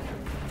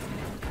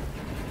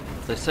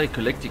 They say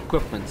collect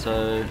equipment,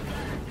 so...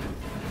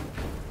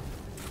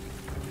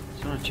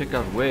 Just want to check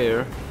out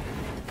where.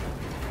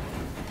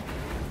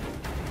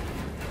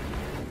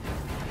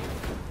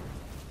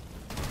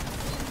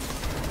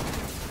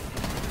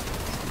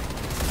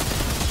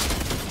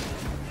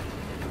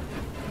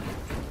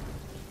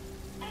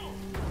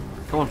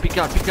 Come on, peek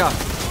out, peek out.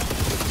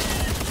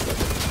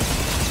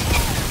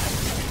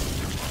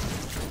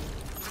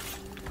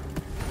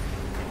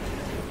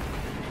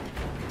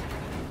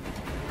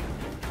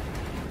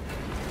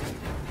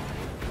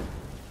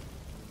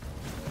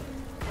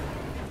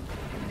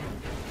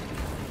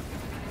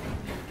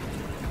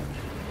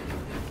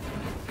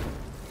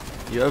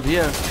 You over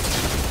here.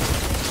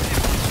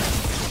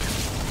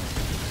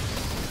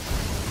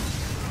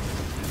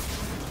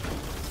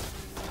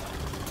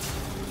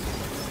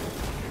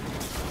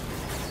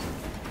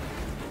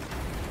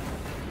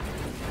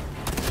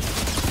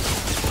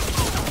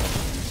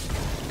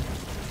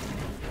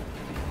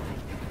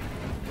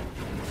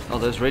 Oh,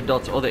 those red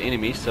dots are the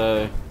enemies,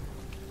 so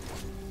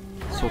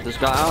sort this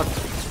guy out.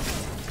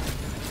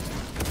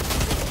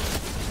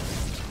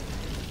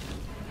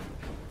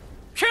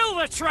 Kill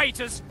the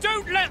traitors!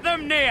 Don't let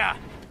them near!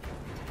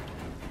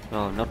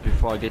 Oh, not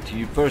before I get to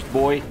you first,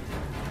 boy.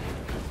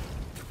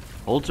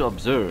 Hold to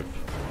observe.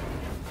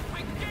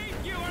 I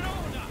gave you an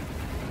order!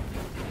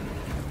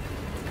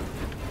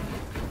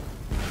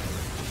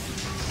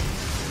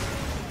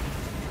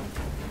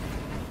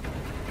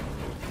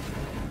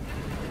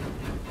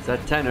 Is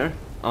that Tanner?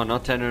 Oh,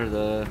 not Tanner,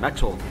 the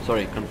Maxwell.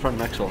 Sorry, confront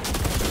Maxwell.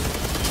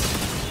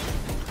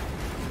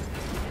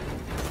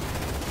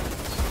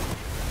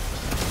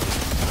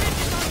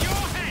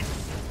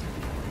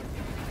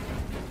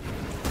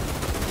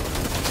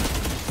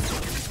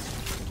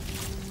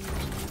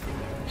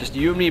 Just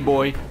you and me,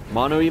 boy.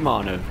 Mano y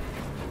mano.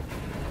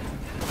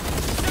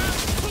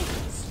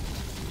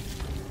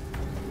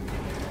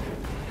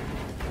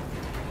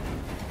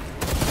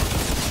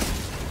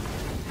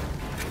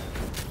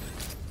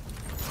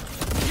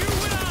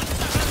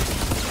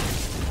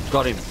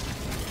 Got him.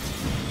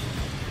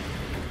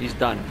 He's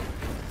done.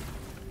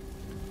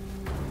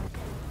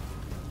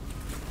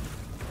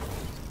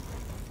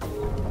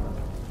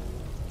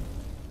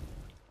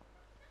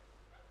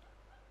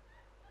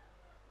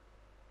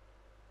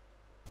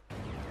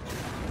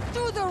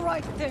 Do the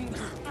right thing.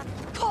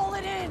 Call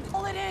it in.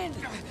 Call it in.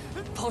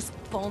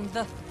 Postpone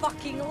the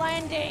fucking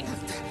landing.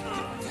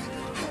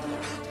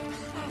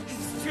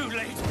 It's too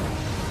late.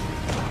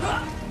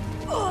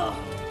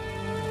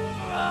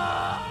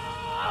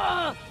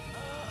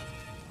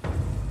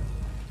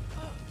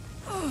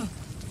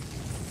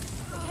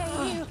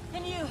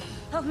 Can you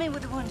help me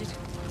with the wounded?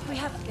 We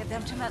have to get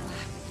them to med lab.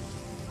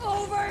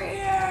 Over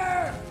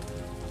here!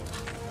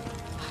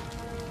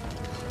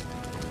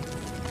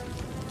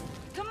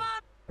 Come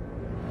on!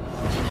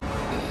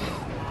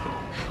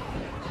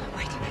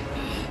 Wait.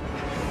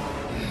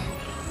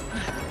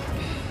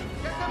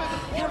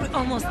 Yeah, we're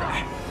almost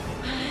there.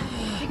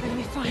 You're gonna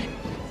be fine.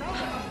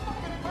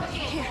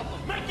 Here.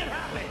 Make it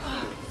happen!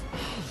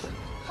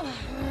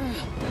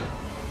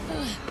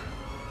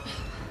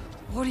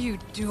 What are you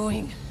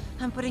doing?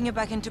 I'm putting you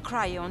back into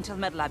cryo until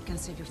MedLab can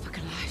save your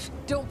fucking life.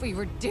 Don't be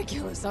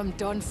ridiculous. I'm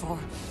done for.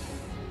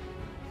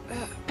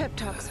 Pep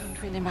talks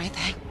aren't really my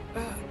thing.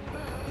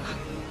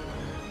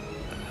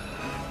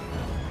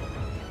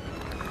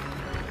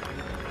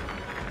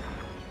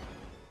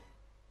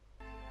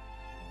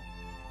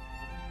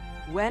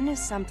 When is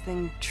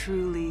something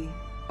truly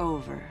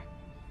over?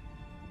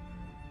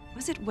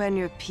 Was it when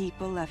your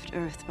people left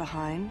Earth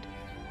behind?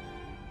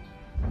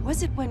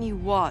 Was it when you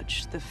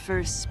watched the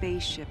first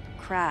spaceship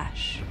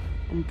crash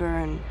and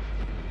burn?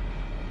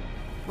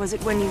 Was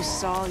it when you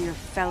saw your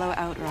fellow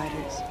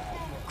Outriders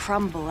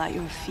crumble at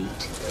your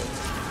feet?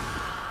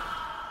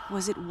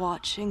 Was it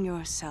watching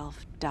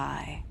yourself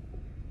die?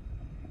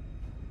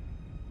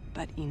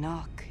 But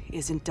Enoch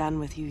isn't done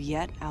with you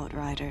yet,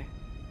 Outrider.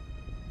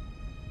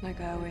 Like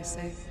I always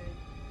say,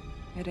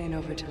 it ain't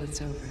over till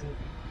it's over.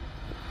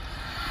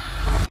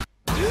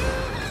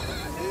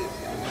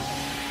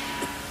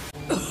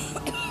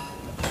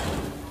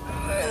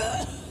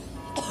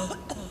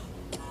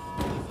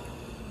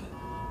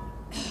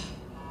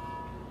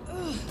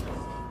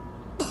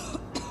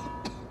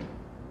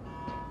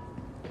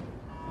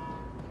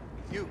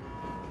 You,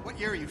 what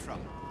year are you from?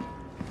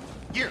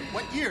 Year,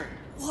 what year?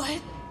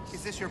 What?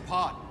 Is this your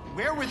pod?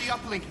 Where were the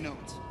uplink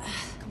nodes?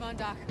 Come on,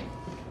 Doc.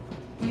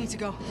 We need to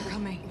go. They're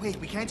coming. Wait,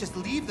 we can't just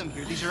leave them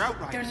here. These are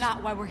Outriders. They're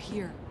not why we're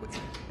here.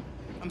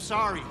 I'm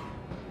sorry.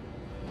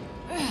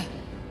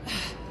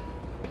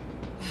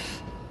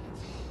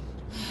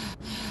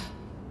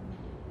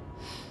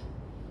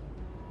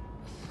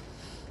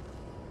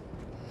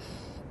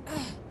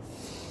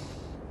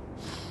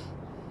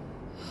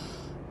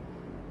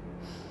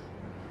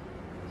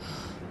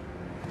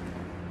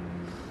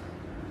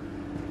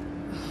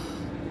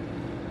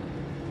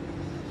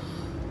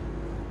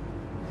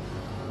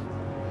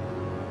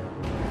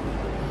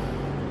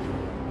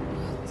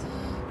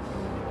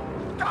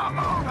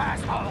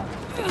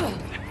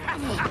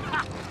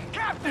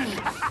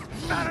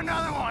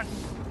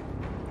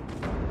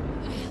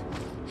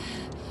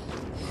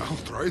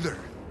 Outrider.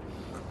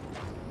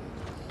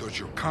 Thought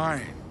your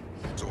kind.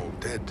 It's all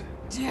dead.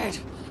 Dead.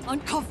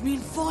 Uncuff me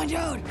and find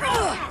out.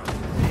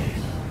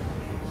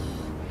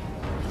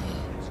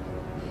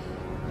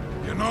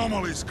 The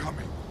anomaly's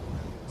coming.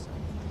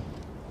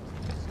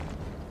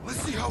 Let's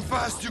see how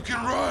fast you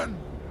can run.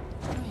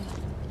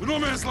 The no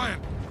man's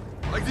land,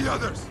 like the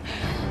others.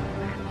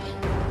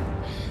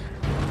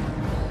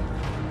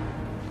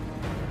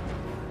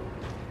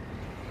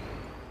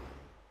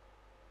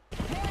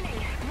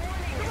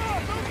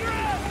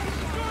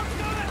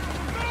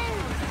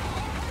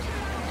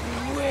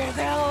 Where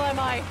the hell am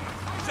I?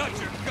 Shut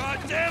your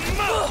goddamn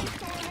mouth!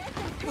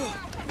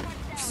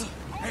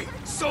 Hey,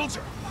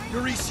 soldier!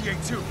 You're ECA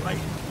too, right?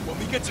 When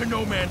we get to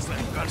no man's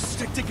land, we gotta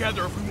stick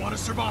together if we want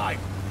to survive.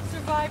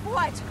 Survive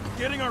what?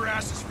 Getting our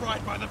asses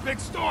fried by the big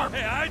storm!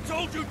 Hey, I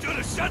told you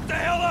to shut the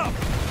hell up!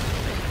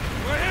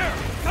 We're here!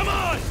 Come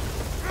on!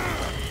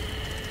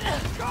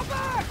 Go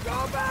back!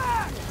 Go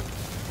back!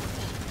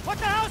 What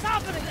the hell's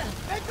happening?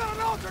 They've got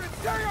an Ultra and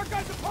tearing our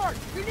guys apart!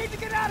 You need to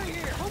get out of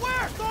here! But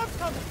where? Storm's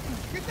coming!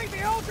 You think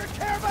the Ultra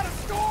care about a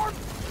storm?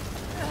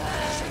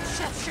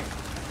 Shit.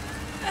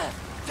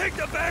 Take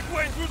the back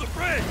way through the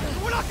bridge!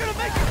 We're not gonna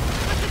make it!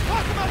 Let's just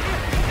talk about here!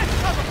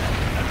 Let's cover!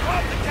 And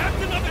Rob, the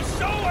captain of the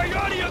show, are you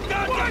out of your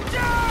goddamn... Watch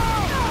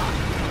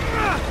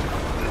out!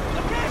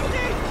 I can't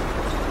see!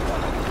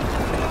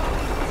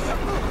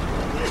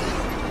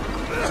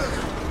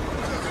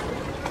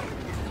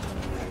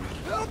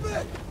 Help me!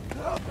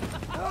 Help!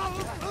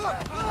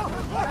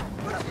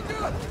 What are you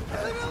doing?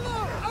 Leave me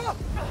alone!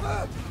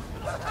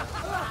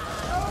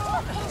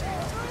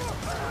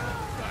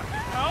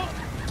 Hell?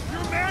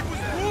 Your man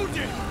was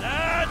wounded!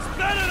 That's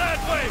better that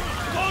way!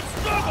 Don't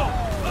struggle!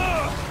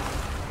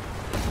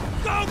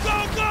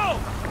 Go!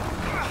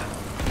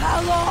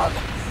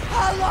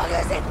 How long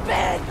has it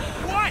been?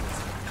 What?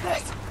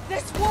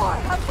 This war,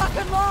 how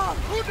fucking long?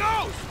 Who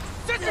knows?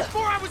 Since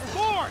before I was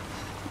born!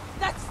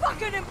 That's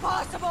fucking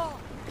impossible!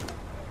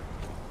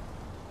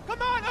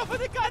 Come on, open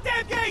the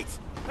goddamn gates!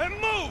 And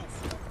move!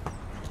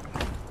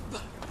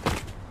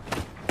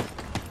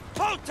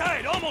 Hold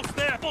tight! Almost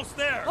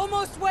there!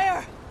 Almost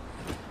where?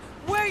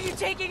 Where are you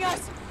taking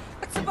us?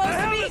 It's supposed the to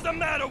hell be... is the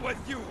matter with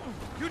you?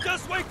 You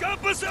just wake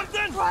up or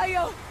something?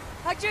 Cryo,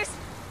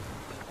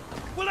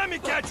 Well, let me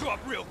catch you up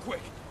real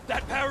quick.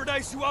 That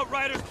paradise you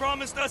Outriders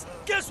promised us,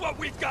 guess what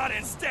we've got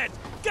instead?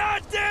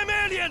 Goddamn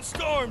alien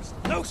storms!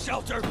 No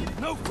shelter,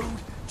 no food,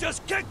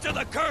 just kicked to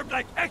the curb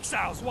like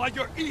exiles while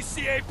your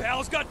ECA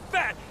pals got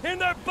fat in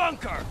their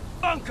bunker.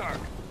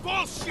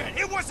 Bullshit!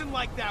 It wasn't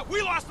like that!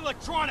 We lost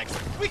electronics!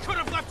 We could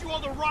have left you all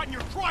to rot in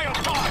your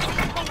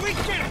cryopod! But we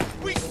didn't!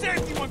 We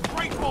saved you,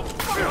 ungrateful!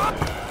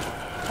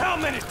 How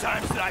many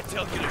times did I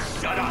tell you to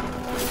shut up?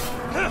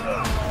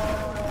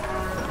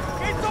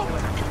 Gates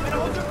open! And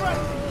hold your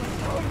breath!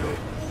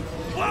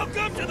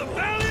 Welcome to the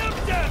Valley of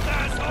Death,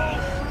 asshole!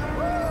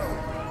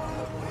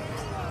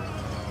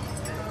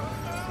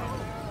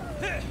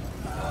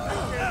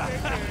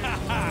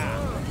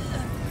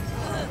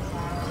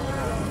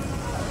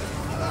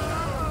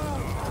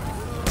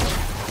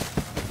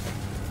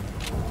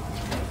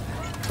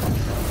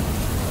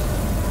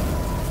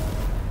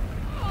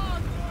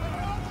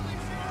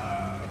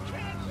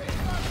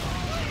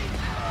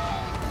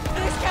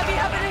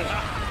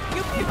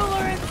 People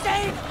are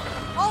insane!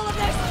 All of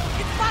this,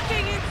 it's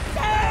fucking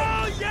insane!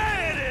 Oh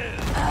yeah it is!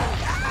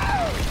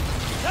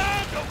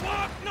 Time to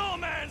walk no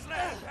man's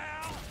land,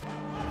 pal!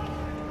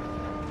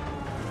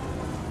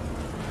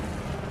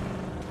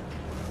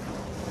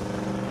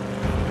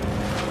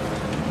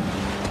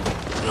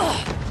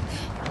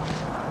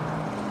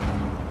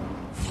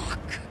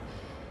 Fuck.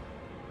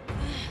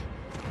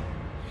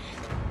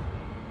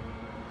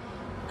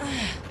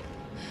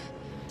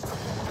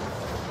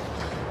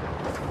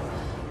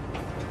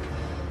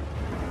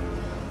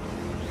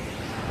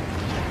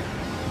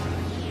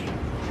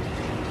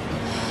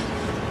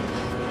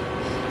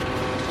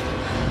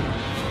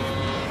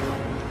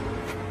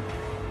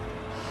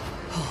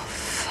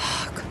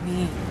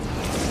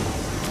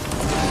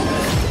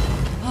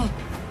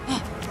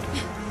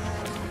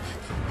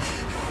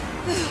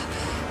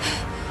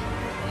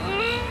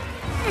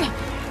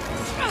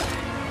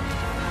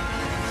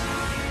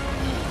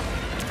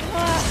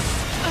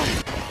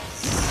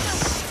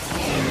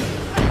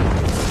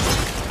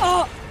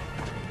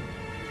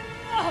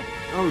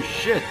 Oh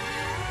shit!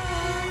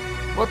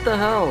 What the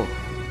hell?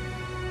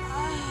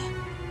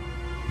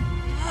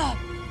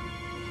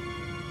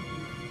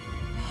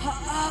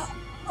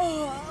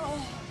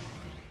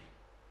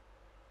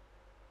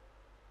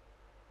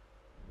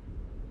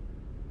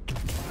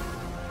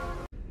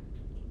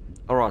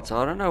 Alright, so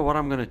I don't know what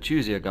I'm gonna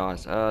choose here,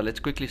 guys. Let's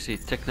quickly see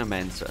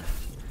Technomancer.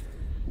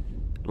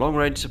 Long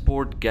range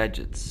support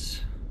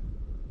gadgets.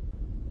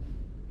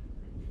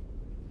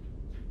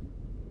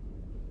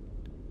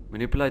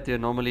 Manipulate the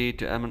anomaly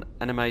to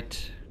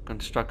animate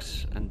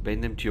constructs and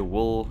bend them to your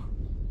will,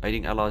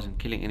 aiding allies and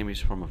killing enemies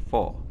from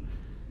afar.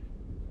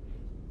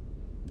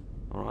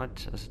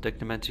 Alright, as a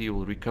Technomancer you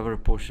will recover a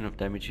portion of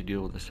damage you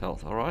deal with this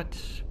health. Alright,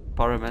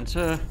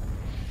 Pyromancer.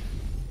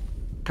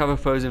 Cover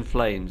foes in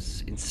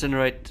flames.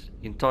 Incinerate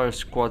entire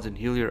squads and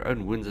heal your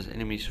own wounds as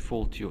enemies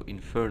fall to your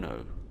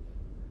inferno.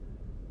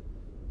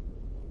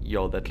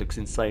 Yo, that looks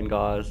insane,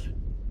 guys.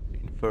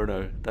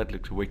 Inferno, that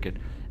looks wicked.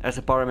 As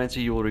a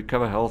Pyromancer, you will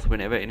recover health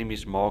whenever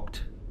enemies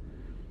marked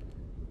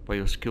by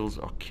your skills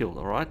are killed.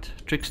 Alright,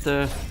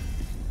 Trickster.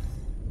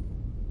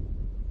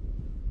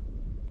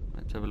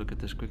 Let's have a look at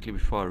this quickly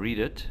before I read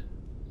it.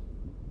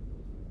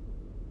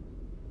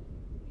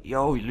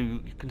 Yo, you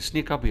can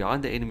sneak up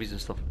behind the enemies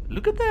and stuff.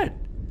 Look at that!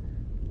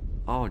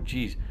 Oh,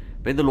 jeez.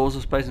 Bend the laws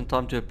of space and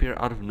time to appear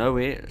out of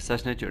nowhere,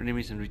 assassinate your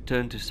enemies and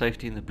return to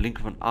safety in the blink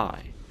of an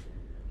eye.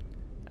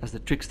 As the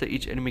Trickster,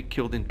 each enemy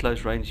killed in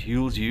close range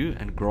heals you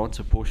and grants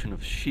a portion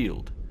of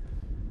shield.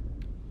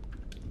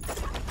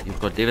 You've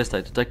got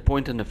Devastator. Take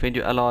point and defend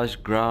your allies.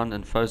 Ground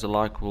and foes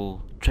alike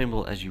will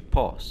tremble as you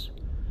pass.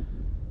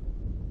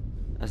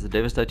 As the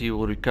Devastator, you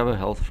will recover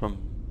health from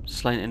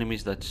slain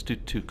enemies that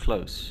stood too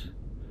close.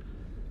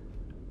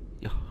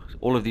 Yeah,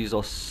 all of these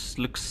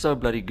look so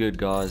bloody good,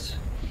 guys.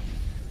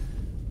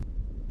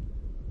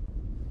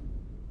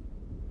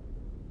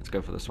 Let's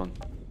go for this one.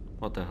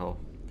 What the hell?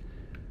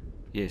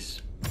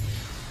 Yes.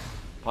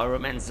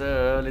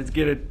 Pyromancer, let's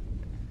get it.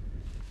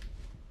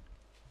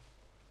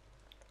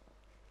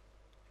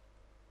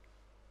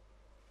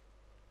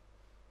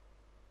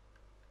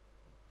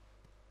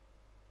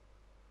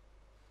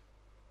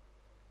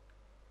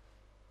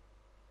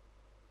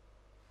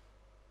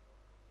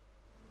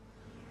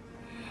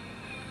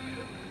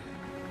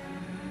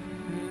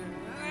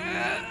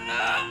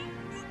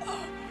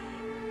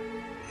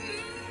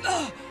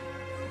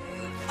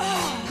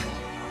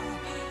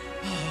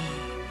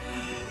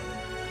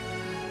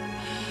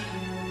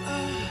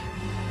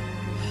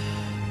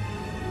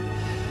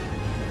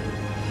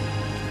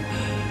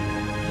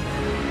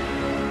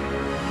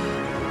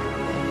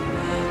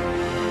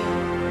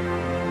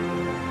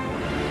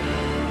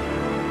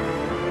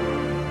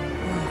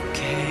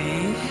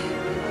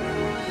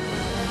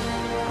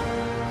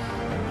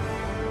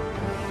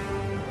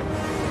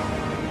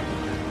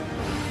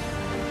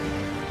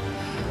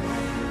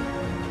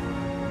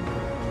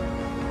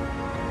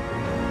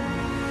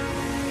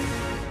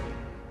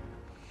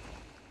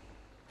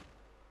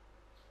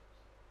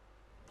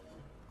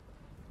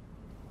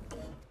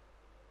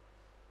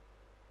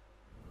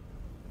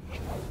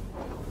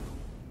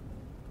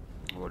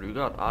 What do we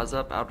got? Eyes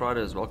up,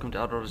 Outriders. Welcome to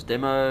Outriders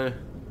demo.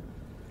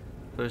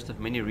 First of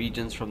many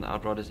regions from the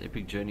Outriders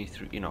epic journey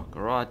through Enoch.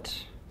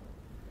 Alright.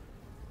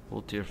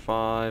 All tier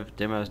 5.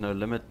 Demo has no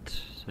limit.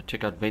 So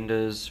check out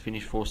vendors.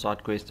 Finish 4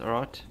 side quests.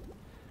 Alright.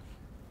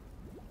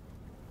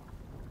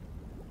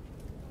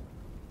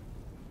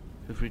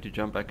 Feel free to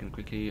jump back and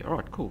quickly.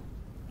 Alright, cool.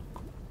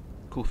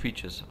 Cool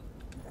features.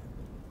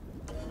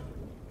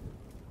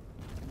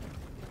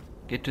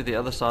 Get to the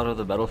other side of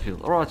the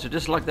battlefield. Alright, so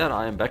just like that,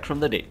 I am back from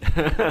the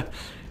dead.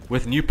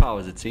 With new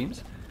powers, it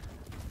seems.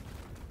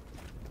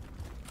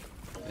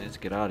 Let's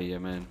get out of here,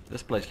 man.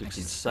 This place looks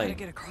insane. I gotta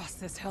get across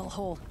this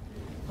hellhole.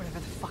 Whatever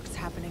the fuck's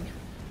happening,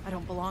 I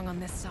don't belong on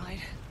this side.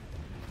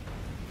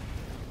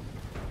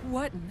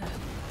 What in the...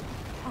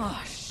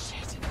 Oh,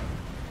 shit.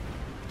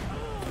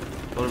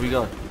 What do we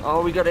got?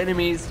 Oh, we got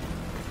enemies.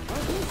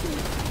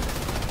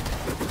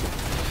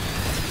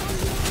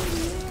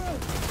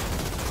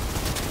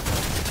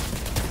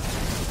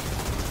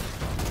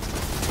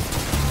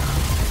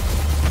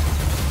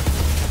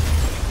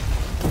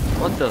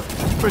 What the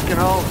freaking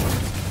hell?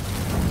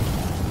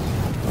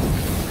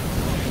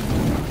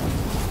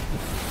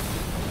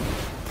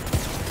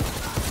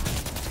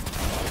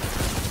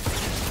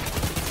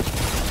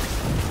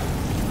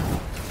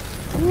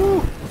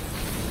 Woo!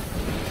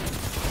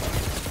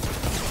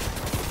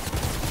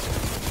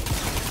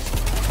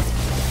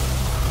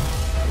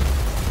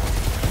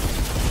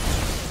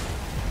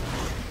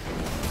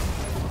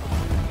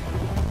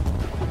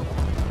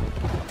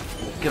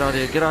 Get out of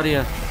here, get out of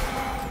here.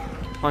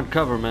 Find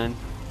cover, man.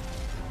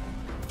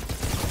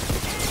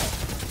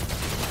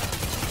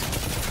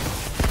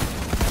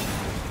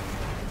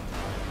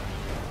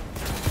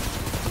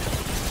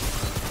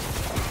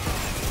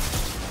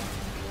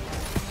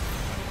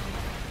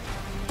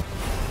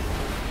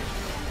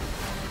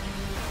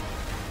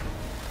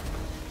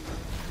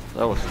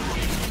 That was...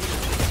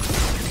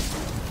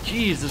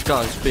 Jeez, this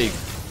guy is big.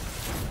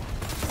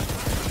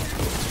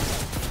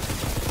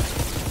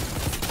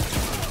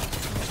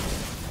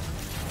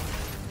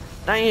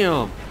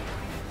 Damn!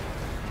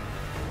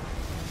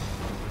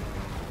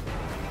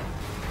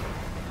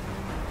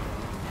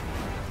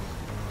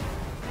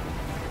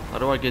 How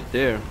do I get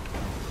there?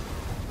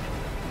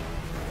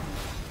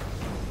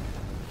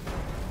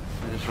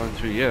 I just run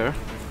through here.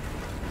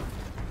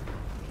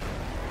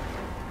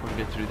 I'll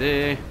get through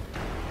there.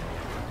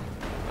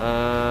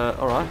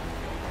 Alright.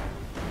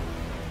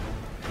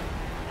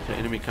 So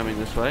enemy coming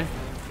this way.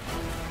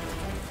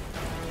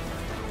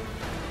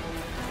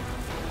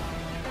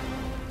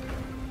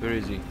 Where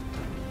is he?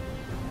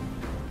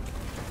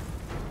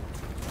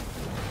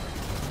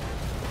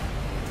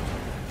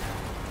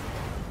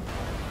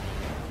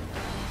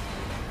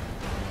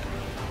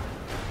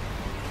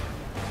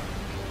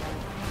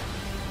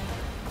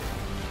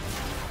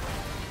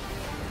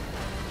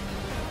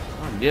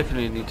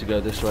 definitely need to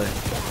go this way.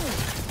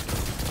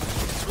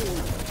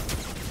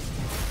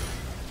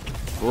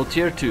 Well,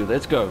 tier 2,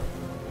 let's go.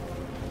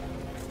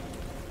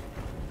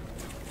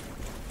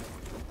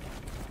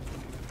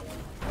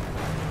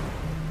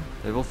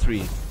 Level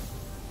 3.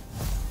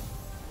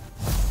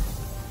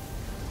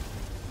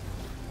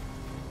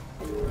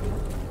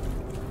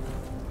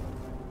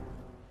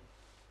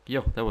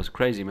 Yo, that was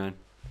crazy, man.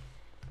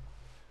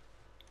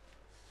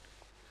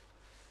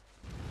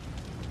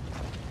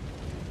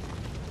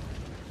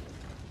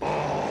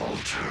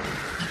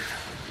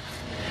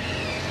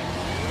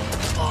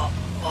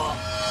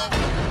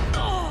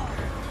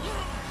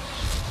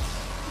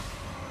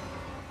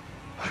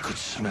 I could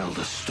smell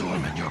the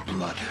storm in your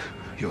blood,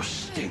 your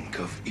stink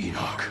of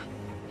Enoch.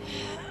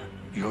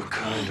 Your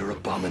kind are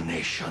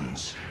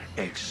abominations,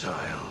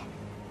 exile.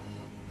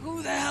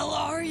 Who the hell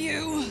are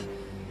you?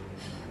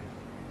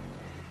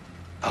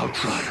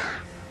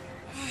 Outrider.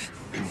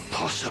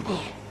 Impossible.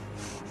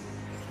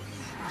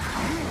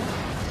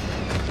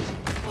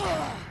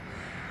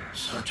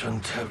 Such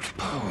untapped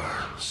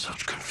power,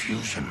 such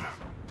confusion.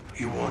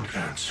 You want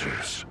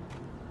answers.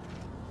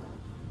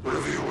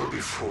 Whatever you were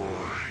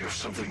before, you're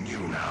something new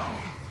now.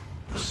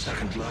 A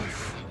second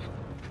life.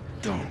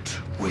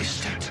 Don't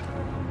waste it.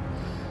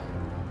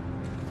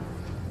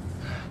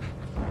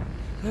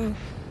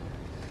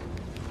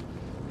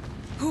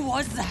 Who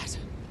was that?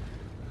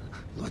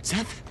 Lord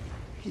Seth?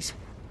 He's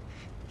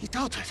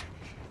altered.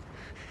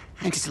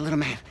 I'm just a little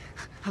man.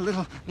 A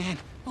little man.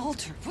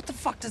 Altered? What the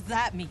fuck does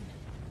that mean?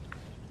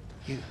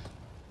 You...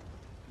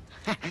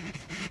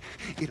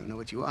 you don't know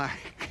what you are.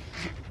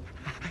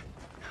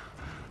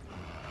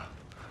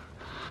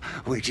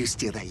 Where'd you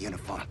steal that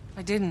uniform?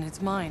 I didn't,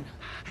 it's mine.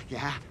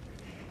 Yeah?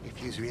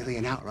 If you's really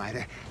an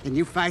outrider, then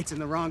you fights on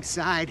the wrong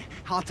side,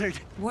 Altered.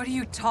 What are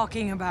you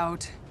talking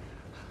about?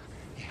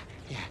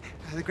 Yeah.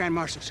 The Grand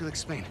Marshal, she'll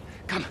explain.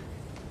 Come.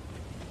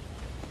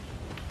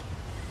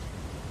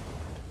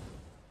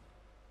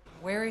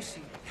 Where is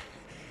she?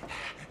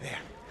 There.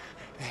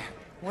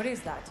 What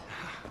is that?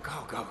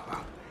 Go.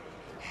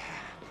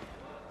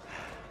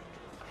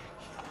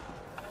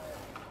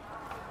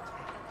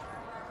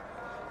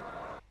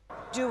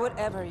 Do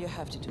whatever you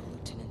have to do,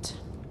 Lieutenant.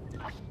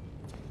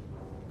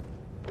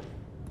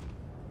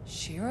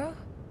 Shira?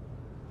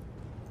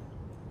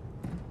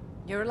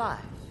 You're alive.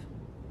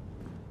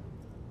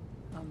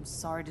 I'm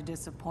sorry to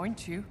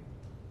disappoint you.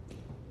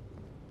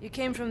 You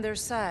came from their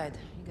side.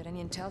 You got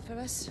any intel for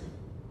us?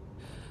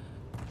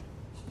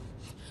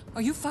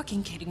 Are you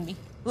fucking kidding me?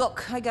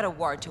 Look, I got a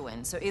war to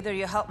win, so either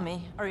you help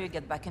me, or you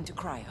get back into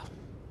cryo.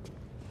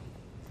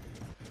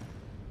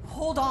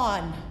 Hold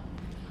on.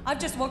 I've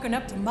just woken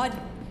up to mud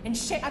and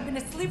shit. I've been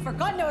asleep for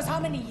God knows how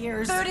many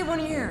years.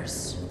 31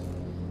 years.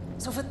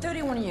 So for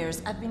 31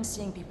 years, I've been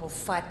seeing people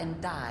fight and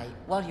die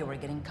while you were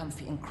getting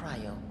comfy in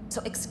cryo.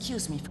 So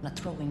excuse me for not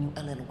throwing you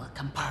a little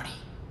welcome party.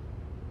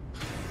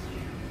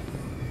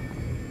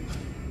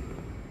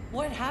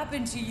 What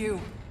happened to you?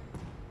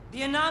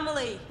 The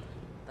anomaly.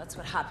 That's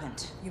what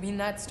happened. You mean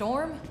that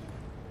storm?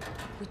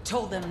 We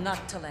told them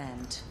not to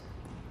land.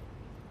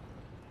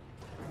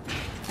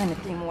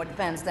 Anything more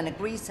advanced than a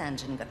grease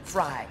engine got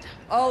fried.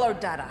 All our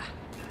data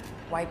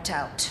wiped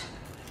out.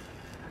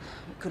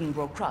 We couldn't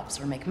grow crops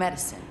or make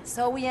medicine,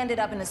 so we ended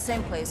up in the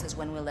same place as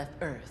when we left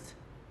Earth.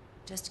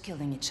 Just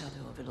killing each other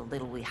over the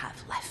little we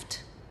have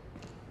left.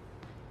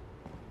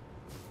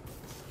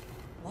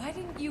 Why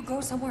didn't you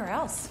go somewhere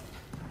else?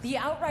 The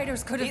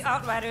Outriders could have... The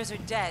Outriders are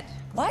dead.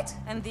 What?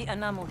 And the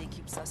anomaly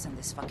keeps us in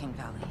this fucking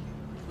valley.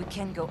 We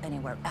can't go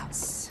anywhere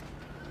else.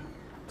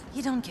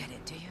 You don't get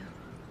it, do you?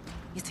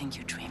 You think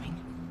you're dreaming.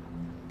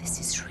 This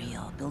is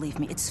real. Believe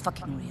me, it's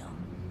fucking real.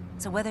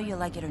 So whether you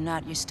like it or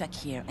not, you're stuck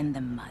here in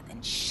the mud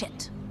and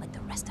shit like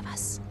the rest of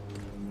us.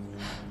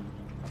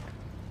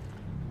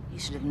 You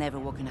should have never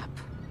woken up.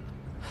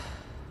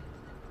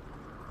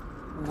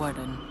 What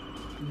a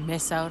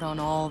miss out on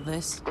all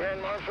this.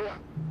 Grand Marshal,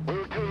 we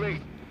were too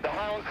late. The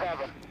Hounds have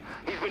him.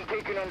 He's been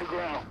taken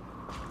underground.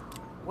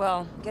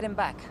 Well, get him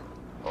back.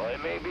 Well,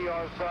 it may be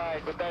our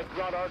side, but that's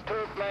not our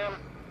turf, ma'am.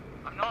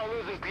 I'm not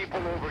losing people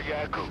over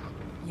Yakub.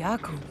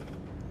 Yakub?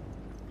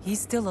 He's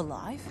still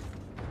alive?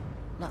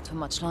 Not for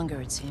much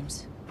longer, it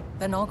seems.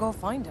 Then I'll go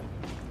find him.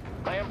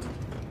 Ma'am?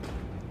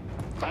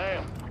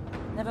 Ma'am?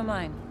 Never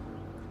mind.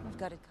 We've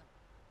got it covered.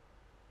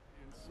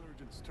 The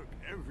insurgents took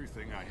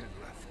everything I had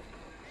left.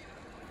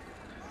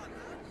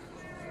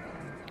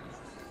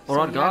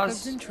 Alright, guys.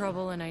 Jakob's in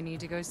trouble and I need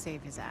to go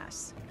save his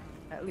ass.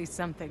 At least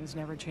some things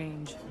never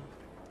change.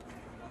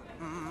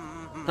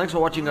 Thanks for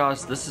watching,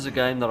 guys. This is a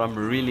game that I'm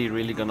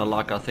really gonna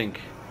like, I think.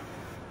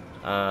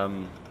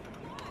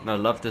 I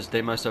love this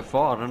demo so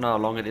far. I don't know how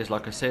long it is.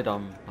 Like I said,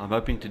 I'm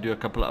hoping to do a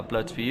couple of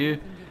uploads for you.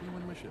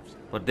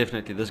 But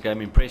definitely this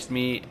game impressed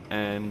me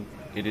and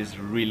it is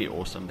really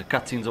awesome. The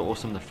cutscenes are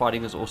awesome, the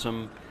fighting is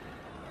awesome.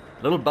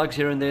 Little bugs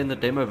here and there in the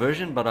demo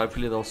version, but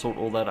hopefully they'll sort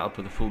all that out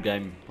with the full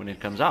game when it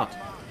comes out.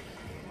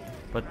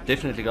 But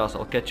definitely, guys,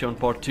 I'll catch you on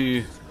part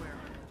 2.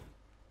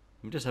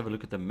 Let me just have a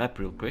look at the map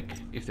real quick,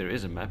 if there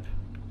is a map.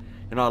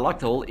 You know, I like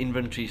the whole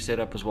inventory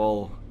setup as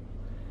well.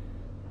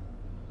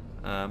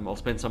 I'll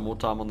spend some more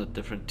time on the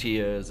different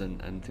tiers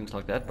and things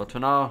like that. But for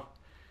now,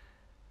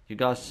 you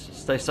guys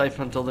stay safe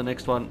until the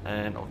next one,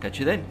 and I'll catch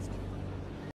you then.